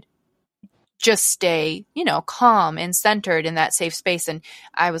could just stay, calm and centered in that safe space. And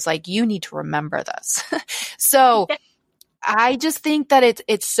I was like, you need to remember this. So I just think that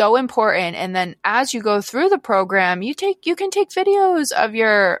it's so important. And then as you go through the program, you can take videos of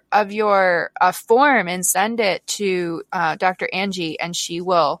your form and send it to Dr. Angie, and she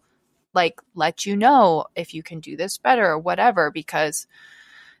will like let you know if you can do this better or whatever, because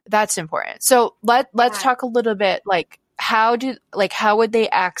that's important. So let's talk a little bit like, how would they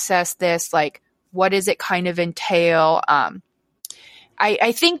access this? Like, what does it kind of entail?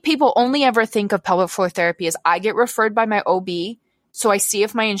 I think people only ever think of pelvic floor therapy as I get referred by my OB. So I see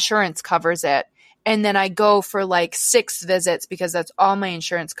if my insurance covers it. And then I go for like 6 visits because that's all my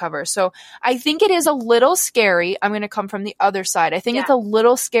insurance covers. So I think it is a little scary. I'm going to come from the other side. I think it's a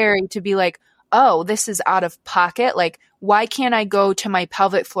little scary to be like, oh, this is out of pocket. Like, why can't I go to my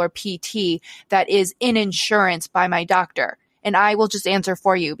pelvic floor PT that is in insurance by my doctor? And I will just answer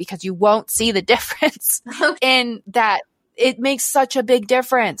for you, because you won't see the difference in that. It makes such a big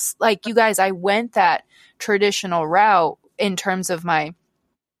difference. Like, you guys, I went that traditional route in terms of my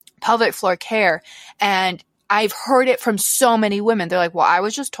pelvic floor care. And I've heard it from so many women. They're like, well, I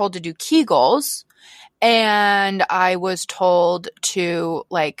was just told to do Kegels, and I was told to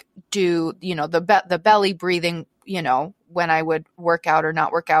like do, the belly breathing, when I would work out or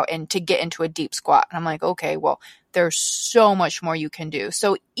not work out, and to get into a deep squat. And I'm like, okay, well, there's so much more you can do.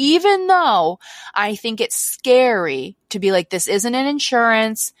 So even though I think it's scary to be like, this isn't an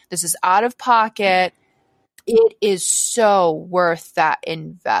insurance, this is out of pocket, it is so worth that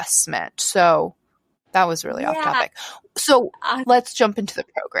investment. So that was really off topic. So let's jump into the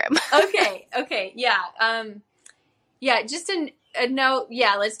program. Okay. Yeah. Just a note.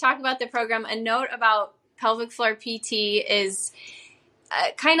 Yeah. Let's talk about the program. A note about pelvic floor PT is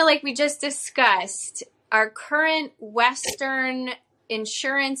kind of like we just discussed. Our current Western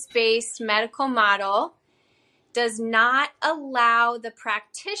insurance-based medical model does not allow the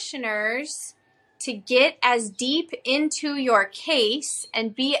practitioners to get as deep into your case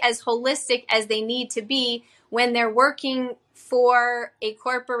and be as holistic as they need to be when they're working for a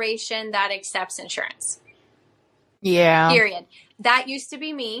corporation that accepts insurance. Yeah. Period. That used to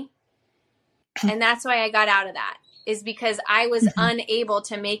be me. And that's why I got out of that, is because I was unable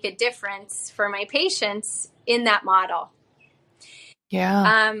to make a difference for my patients in that model.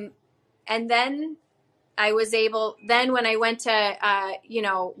 Yeah. And then I was able, then when I went to,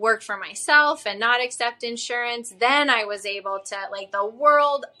 work for myself and not accept insurance, then I was able to, like, the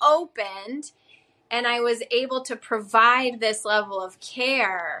world opened and I was able to provide this level of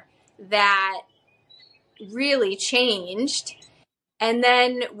care that really changed. And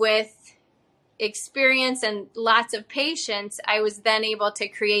then with experience and lots of patience, I was then able to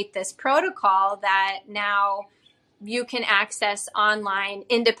create this protocol that now you can access online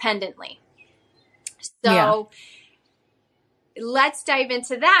independently. So let's dive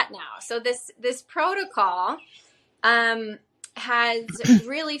into that now. So this protocol has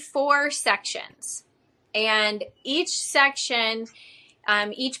really 4 sections, and each section,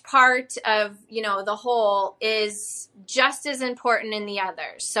 each part of, the whole is just as important in the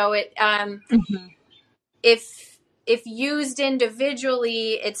others. So it, if used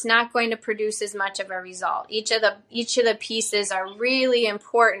individually, it's not going to produce as much of a result. Each of the pieces are really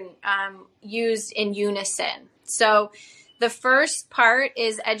important, used in unison. So the first part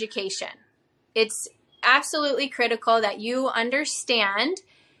is education. It's absolutely critical that you understand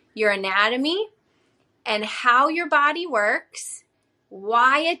your anatomy and how your body works,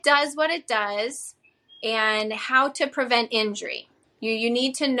 why it does what it does, and how to prevent injury. You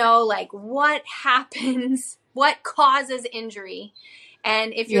need to know what happens, what causes injury,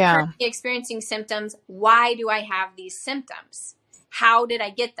 and if you're currently experiencing symptoms, why do I have these symptoms? How did I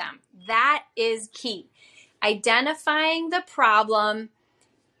get them? That is key. Identifying the problem.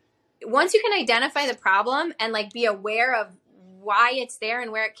 Once you can identify the problem and be aware of why it's there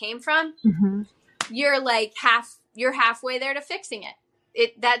and where it came from, you're halfway there to fixing it.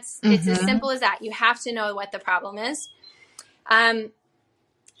 It's as simple as that. You have to know what the problem is.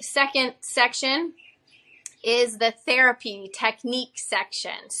 Second section is the therapy technique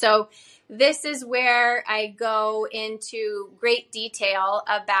section. So this is where I go into great detail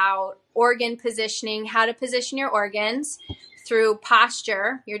about organ positioning, how to position your organs through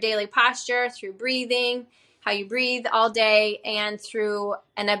posture, your daily posture, through breathing, how you breathe all day, and through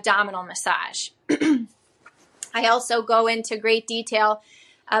an abdominal massage. I also go into great detail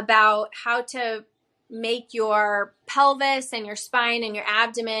about how to make your pelvis and your spine and your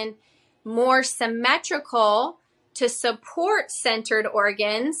abdomen more symmetrical to support centered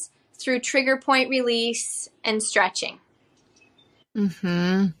organs through trigger point release and stretching.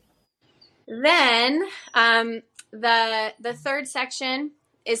 Then the third section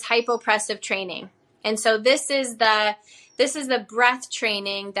is hypopressive training. And so this is the breath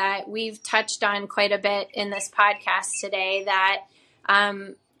training that we've touched on quite a bit in this podcast today that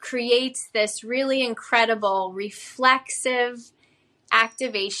creates this really incredible reflexive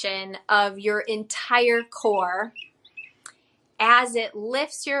activation of your entire core as it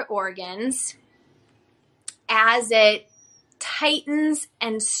lifts your organs, as it tightens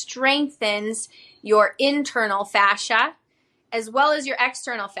and strengthens your internal fascia, as well as your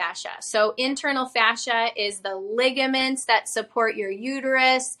external fascia. So internal fascia is the ligaments that support your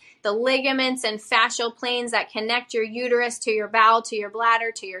uterus, the ligaments and fascial planes that connect your uterus to your bowel, to your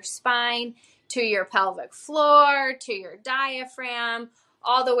bladder, to your spine, to your pelvic floor, to your diaphragm,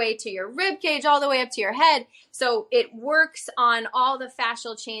 all the way to your rib cage, all the way up to your head. So it works on all the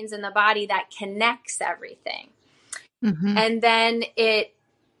fascial chains in the body that connects everything. And then it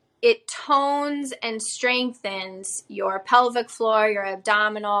tones and strengthens your pelvic floor, your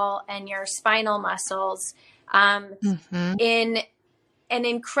abdominal, and your spinal muscles in an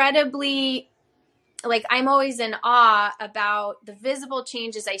incredibly, I'm always in awe about the visible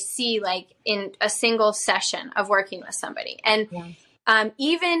changes I see in a single session of working with somebody. And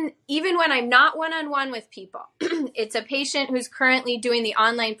even when I'm not one-on-one with people, it's a patient who's currently doing the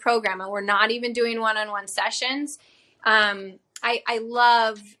online program and we're not even doing one-on-one sessions. I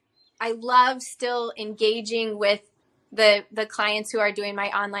love still engaging with the clients who are doing my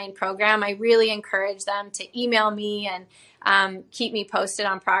online program. I really encourage them to email me and keep me posted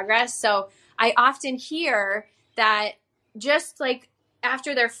on progress. So I often hear that just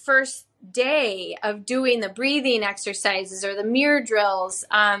after their first day of doing the breathing exercises or the mirror drills,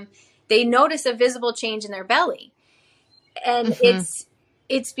 they notice a visible change in their belly. And it's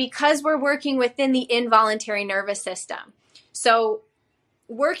because we're working within the involuntary nervous system. So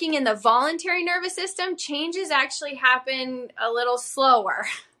working in the voluntary nervous system, changes actually happen a little slower.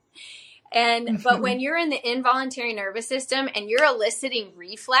 But when you're in the involuntary nervous system and you're eliciting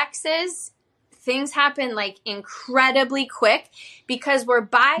reflexes, things happen incredibly quick because we're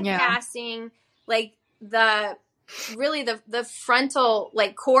bypassing the frontal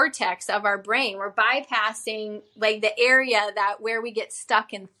cortex of our brain. We're bypassing the area where we get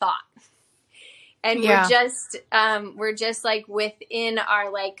stuck in thought. And we're just within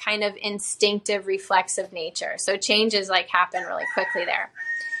our kind of instinctive reflexive nature. So changes happen really quickly there.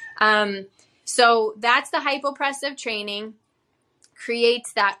 So that's the hypopressive training,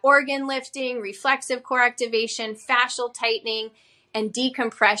 creates that organ lifting, reflexive core activation, fascial tightening, and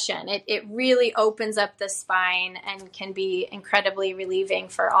decompression. It really opens up the spine and can be incredibly relieving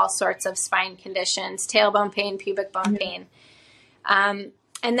for all sorts of spine conditions, tailbone pain, pubic bone pain. And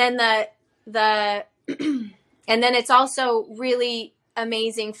then and then it's also really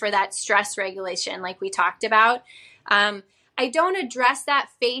amazing for that stress regulation, like we talked about. I I don't address that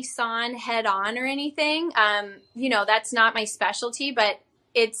face on, head on or anything. That's not my specialty, but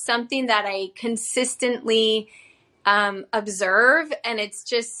it's something that I consistently observe. And it's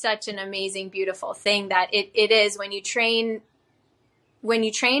just such an amazing, beautiful thing that it is when you train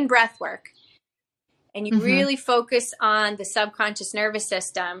breath work and you really focus on the subconscious nervous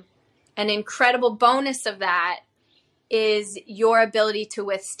system. An incredible bonus of that is your ability to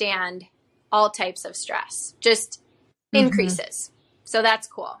withstand all types of stress, just increases. So that's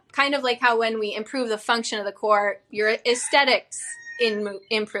cool. Kind of like how when we improve the function of the core, your aesthetics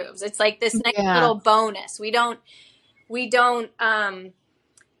improves. It's like this nice little bonus. We don't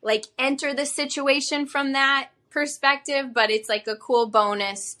like enter the situation from that perspective, but it's like a cool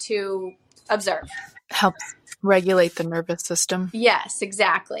bonus to observe. Helps regulate the nervous system. Yes,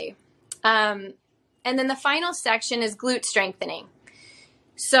 exactly. And then the final section is glute strengthening.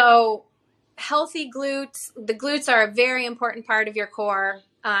 So healthy glutes, the glutes are a very important part of your core.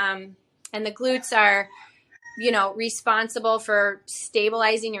 And the glutes are, responsible for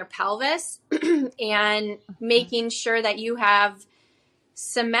stabilizing your pelvis and making sure that you have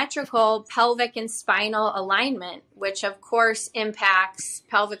symmetrical pelvic and spinal alignment, which of course impacts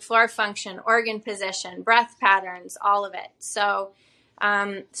pelvic floor function, organ position, breath patterns, all of it. So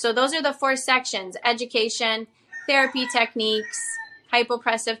those are the 4 sections: education, therapy techniques,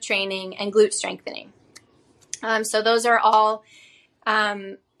 hypopressive training, and glute strengthening. So those are all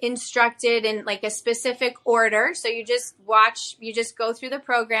instructed in like a specific order. So you just go through the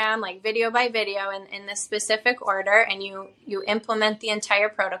program like video by video in the specific order, and you implement the entire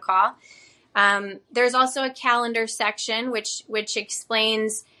protocol. There's also a calendar section which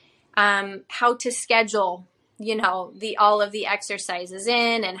explains how to schedule all of the exercises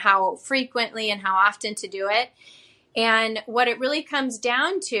in, and how frequently and how often to do it. And what it really comes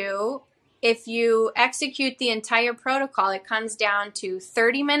down to, if you execute the entire protocol, it comes down to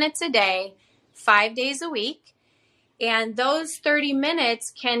 30 minutes a day, 5 days a week. And those 30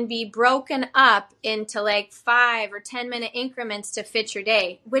 minutes can be broken up into like 5 or 10 minute increments to fit your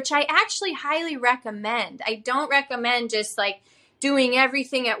day, which I actually highly recommend. I don't recommend just like doing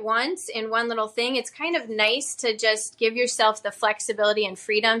everything at once in one little thing. It's kind of nice to just give yourself the flexibility and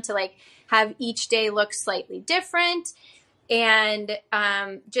freedom to like have each day look slightly different, and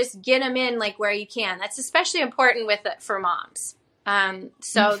just get them in like where you can. That's especially important for moms.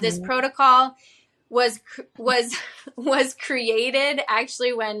 So this protocol was created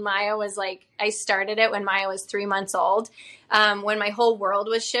actually when Maya was like, I started it when Maya was 3 months old, when my whole world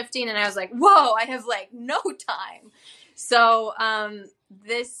was shifting, and I was like, whoa, I have like no time. So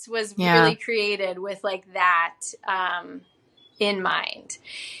this was really created with like that in mind.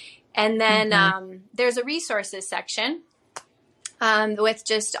 And then there's a resources section with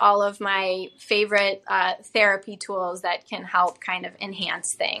just all of my favorite therapy tools that can help kind of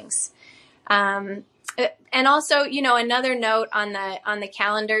enhance things. And also, another note on the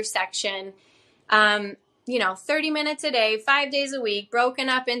calendar section, 30 minutes a day, 5 days a week, broken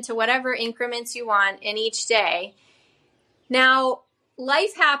up into whatever increments you want in each day. Now,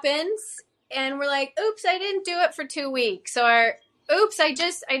 life happens and we're like, oops, I didn't do it for 2 weeks, or oops, I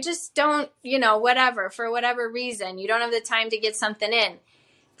just don't, whatever, for whatever reason, you don't have the time to get something in.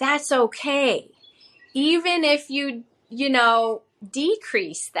 That's okay. Even if you,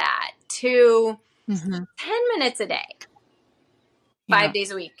 decrease that to 10 minutes a day, 5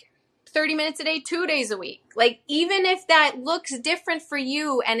 days a week, 30 minutes a day, 2 days a week. Like, even if that looks different for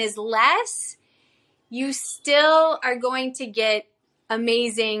you and is less, you still are going to get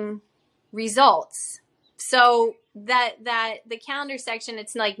amazing results. So that the calendar section,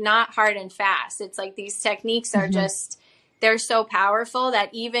 it's like not hard and fast. It's like these techniques are just, they're so powerful that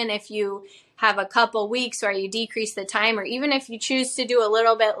even if you have a couple weeks where you decrease the time, or even if you choose to do a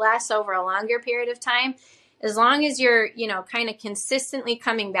little bit less over a longer period of time, as long as you're, kind of consistently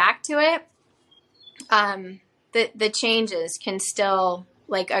coming back to it, the changes can still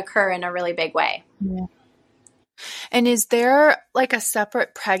like occur in a really big way. Yeah. And is there like a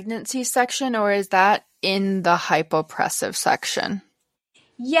separate pregnancy section, or is that in the hypopressive section?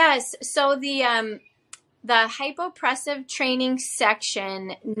 Yes. So the hypopressive training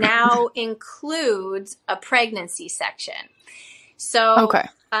section now includes a pregnancy section. So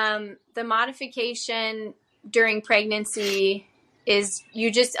the modification during pregnancy is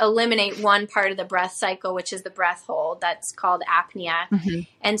you just eliminate one part of the breath cycle, which is the breath hold. That's called apnea.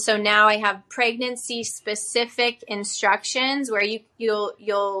 And so now I have pregnancy specific instructions where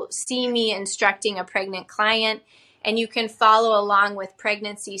you'll see me instructing a pregnant client, and you can follow along with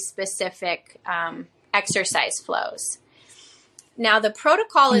pregnancy specific exercise flows. Now the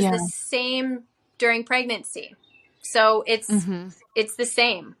protocol is the same during pregnancy. So it's the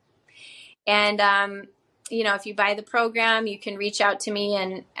same. And, if you buy the program, you can reach out to me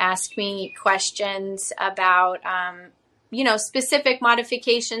and ask me questions about, specific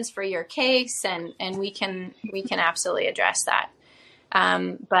modifications for your case, and we can absolutely address that.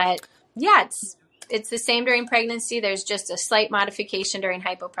 But yeah, it's the same during pregnancy. There's just a slight modification during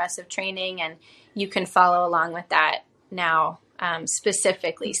hypopressive training, and you can follow along with that now,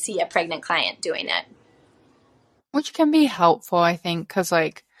 specifically see a pregnant client doing it. Which can be helpful, I think, because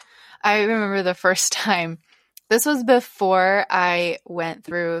I remember the first time, this was before I went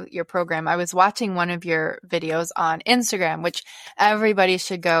through your program. I was watching one of your videos on Instagram, which everybody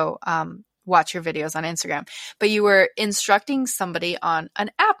should go watch your videos on Instagram. But you were instructing somebody on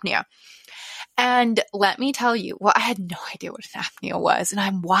an apnea. And let me tell you, I had no idea what an apnea was. And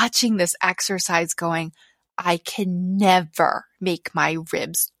I'm watching this exercise going, I can never make my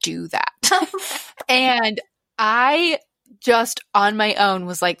ribs do that. And I just on my own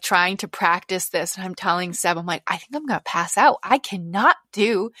was trying to practice this. And I'm telling Seb, I'm like, I think I'm going to pass out. I cannot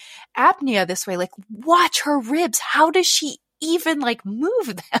do apnea this way. Watch her ribs. How does she even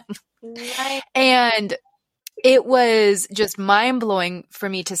move them? Right. And it was just mind blowing for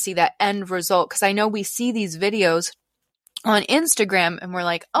me to see that end result. Cause I know we see these videos on Instagram and we're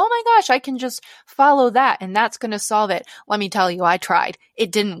like, oh my gosh, I can just follow that and that's going to solve it. Let me tell you, I tried.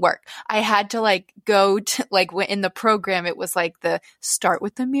 It didn't work. I had to go to in the program, it was the start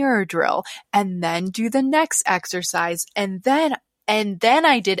with the mirror drill and then do the next exercise. And then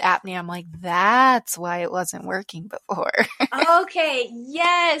I did apnea. I'm like, that's why it wasn't working before. Okay.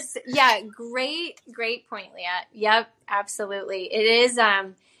 Yes. Yeah. Great point, Leah. Yep. Absolutely. It is,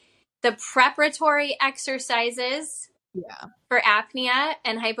 the preparatory exercises for apnea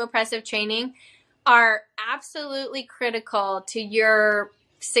and hypopressive training are absolutely critical to your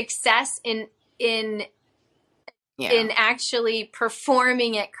success in actually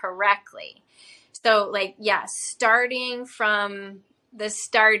performing it correctly. So starting from the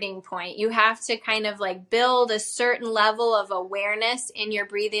starting point, you have to kind of build a certain level of awareness in your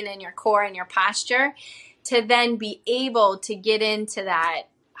breathing and your core and your posture to then be able to get into that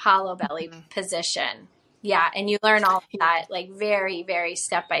hollow belly position. Yeah. And you learn all of that very, very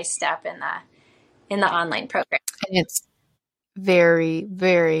step by step in the online program. And it's very,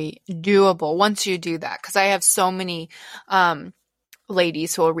 very doable once you do that. Cause I have so many,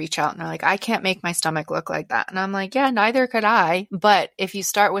 ladies who will reach out and they're like, I can't make my stomach look like that. And I'm like, yeah, neither could I. But if you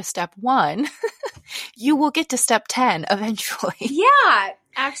start with step 1, you will get to step 10 eventually. Yeah,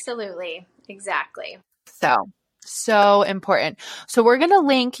 absolutely. Exactly. So important. So we're going to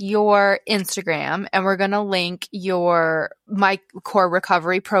link your Instagram and we're going to link my core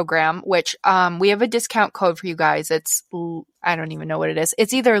recovery program, which, we have a discount code for you guys. It's, I don't even know what it is.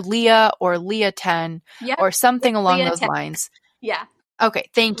 It's either Leah or Leah 10 or something along Leah those 10. lines. Yeah. Okay.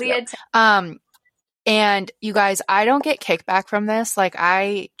 Thank you. And you guys, I don't get kickback from this.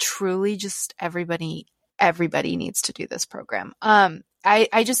 I truly just, everybody needs to do this program.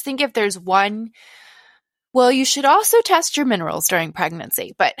 I just think if there's one, you should also test your minerals during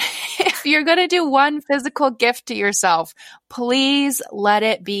pregnancy, but if you're going to do one physical gift to yourself, please let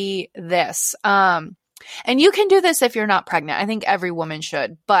it be this. And you can do this if you're not pregnant. I think every woman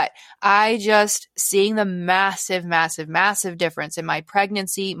should, but I just seeing the massive, massive, massive difference in my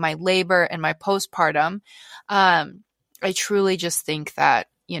pregnancy, my labor, and my postpartum. I truly just think that,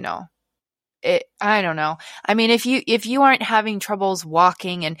 I don't know. I mean, if you aren't having troubles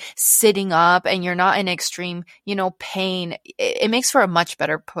walking and sitting up and you're not in extreme, pain, it makes for a much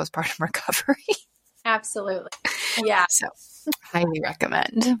better postpartum recovery. Absolutely. Yeah. So highly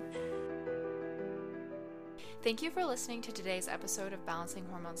recommend. Thank you for listening to today's episode of Balancing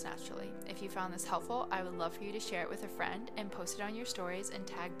Hormones Naturally. If you found this helpful, I would love for you to share it with a friend and post it on your stories and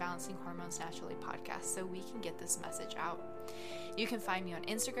tag Balancing Hormones Naturally podcast so we can get this message out. You can find me on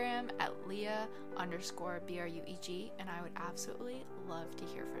Instagram at Leah_BRUEG, and I would absolutely love to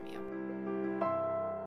hear from you.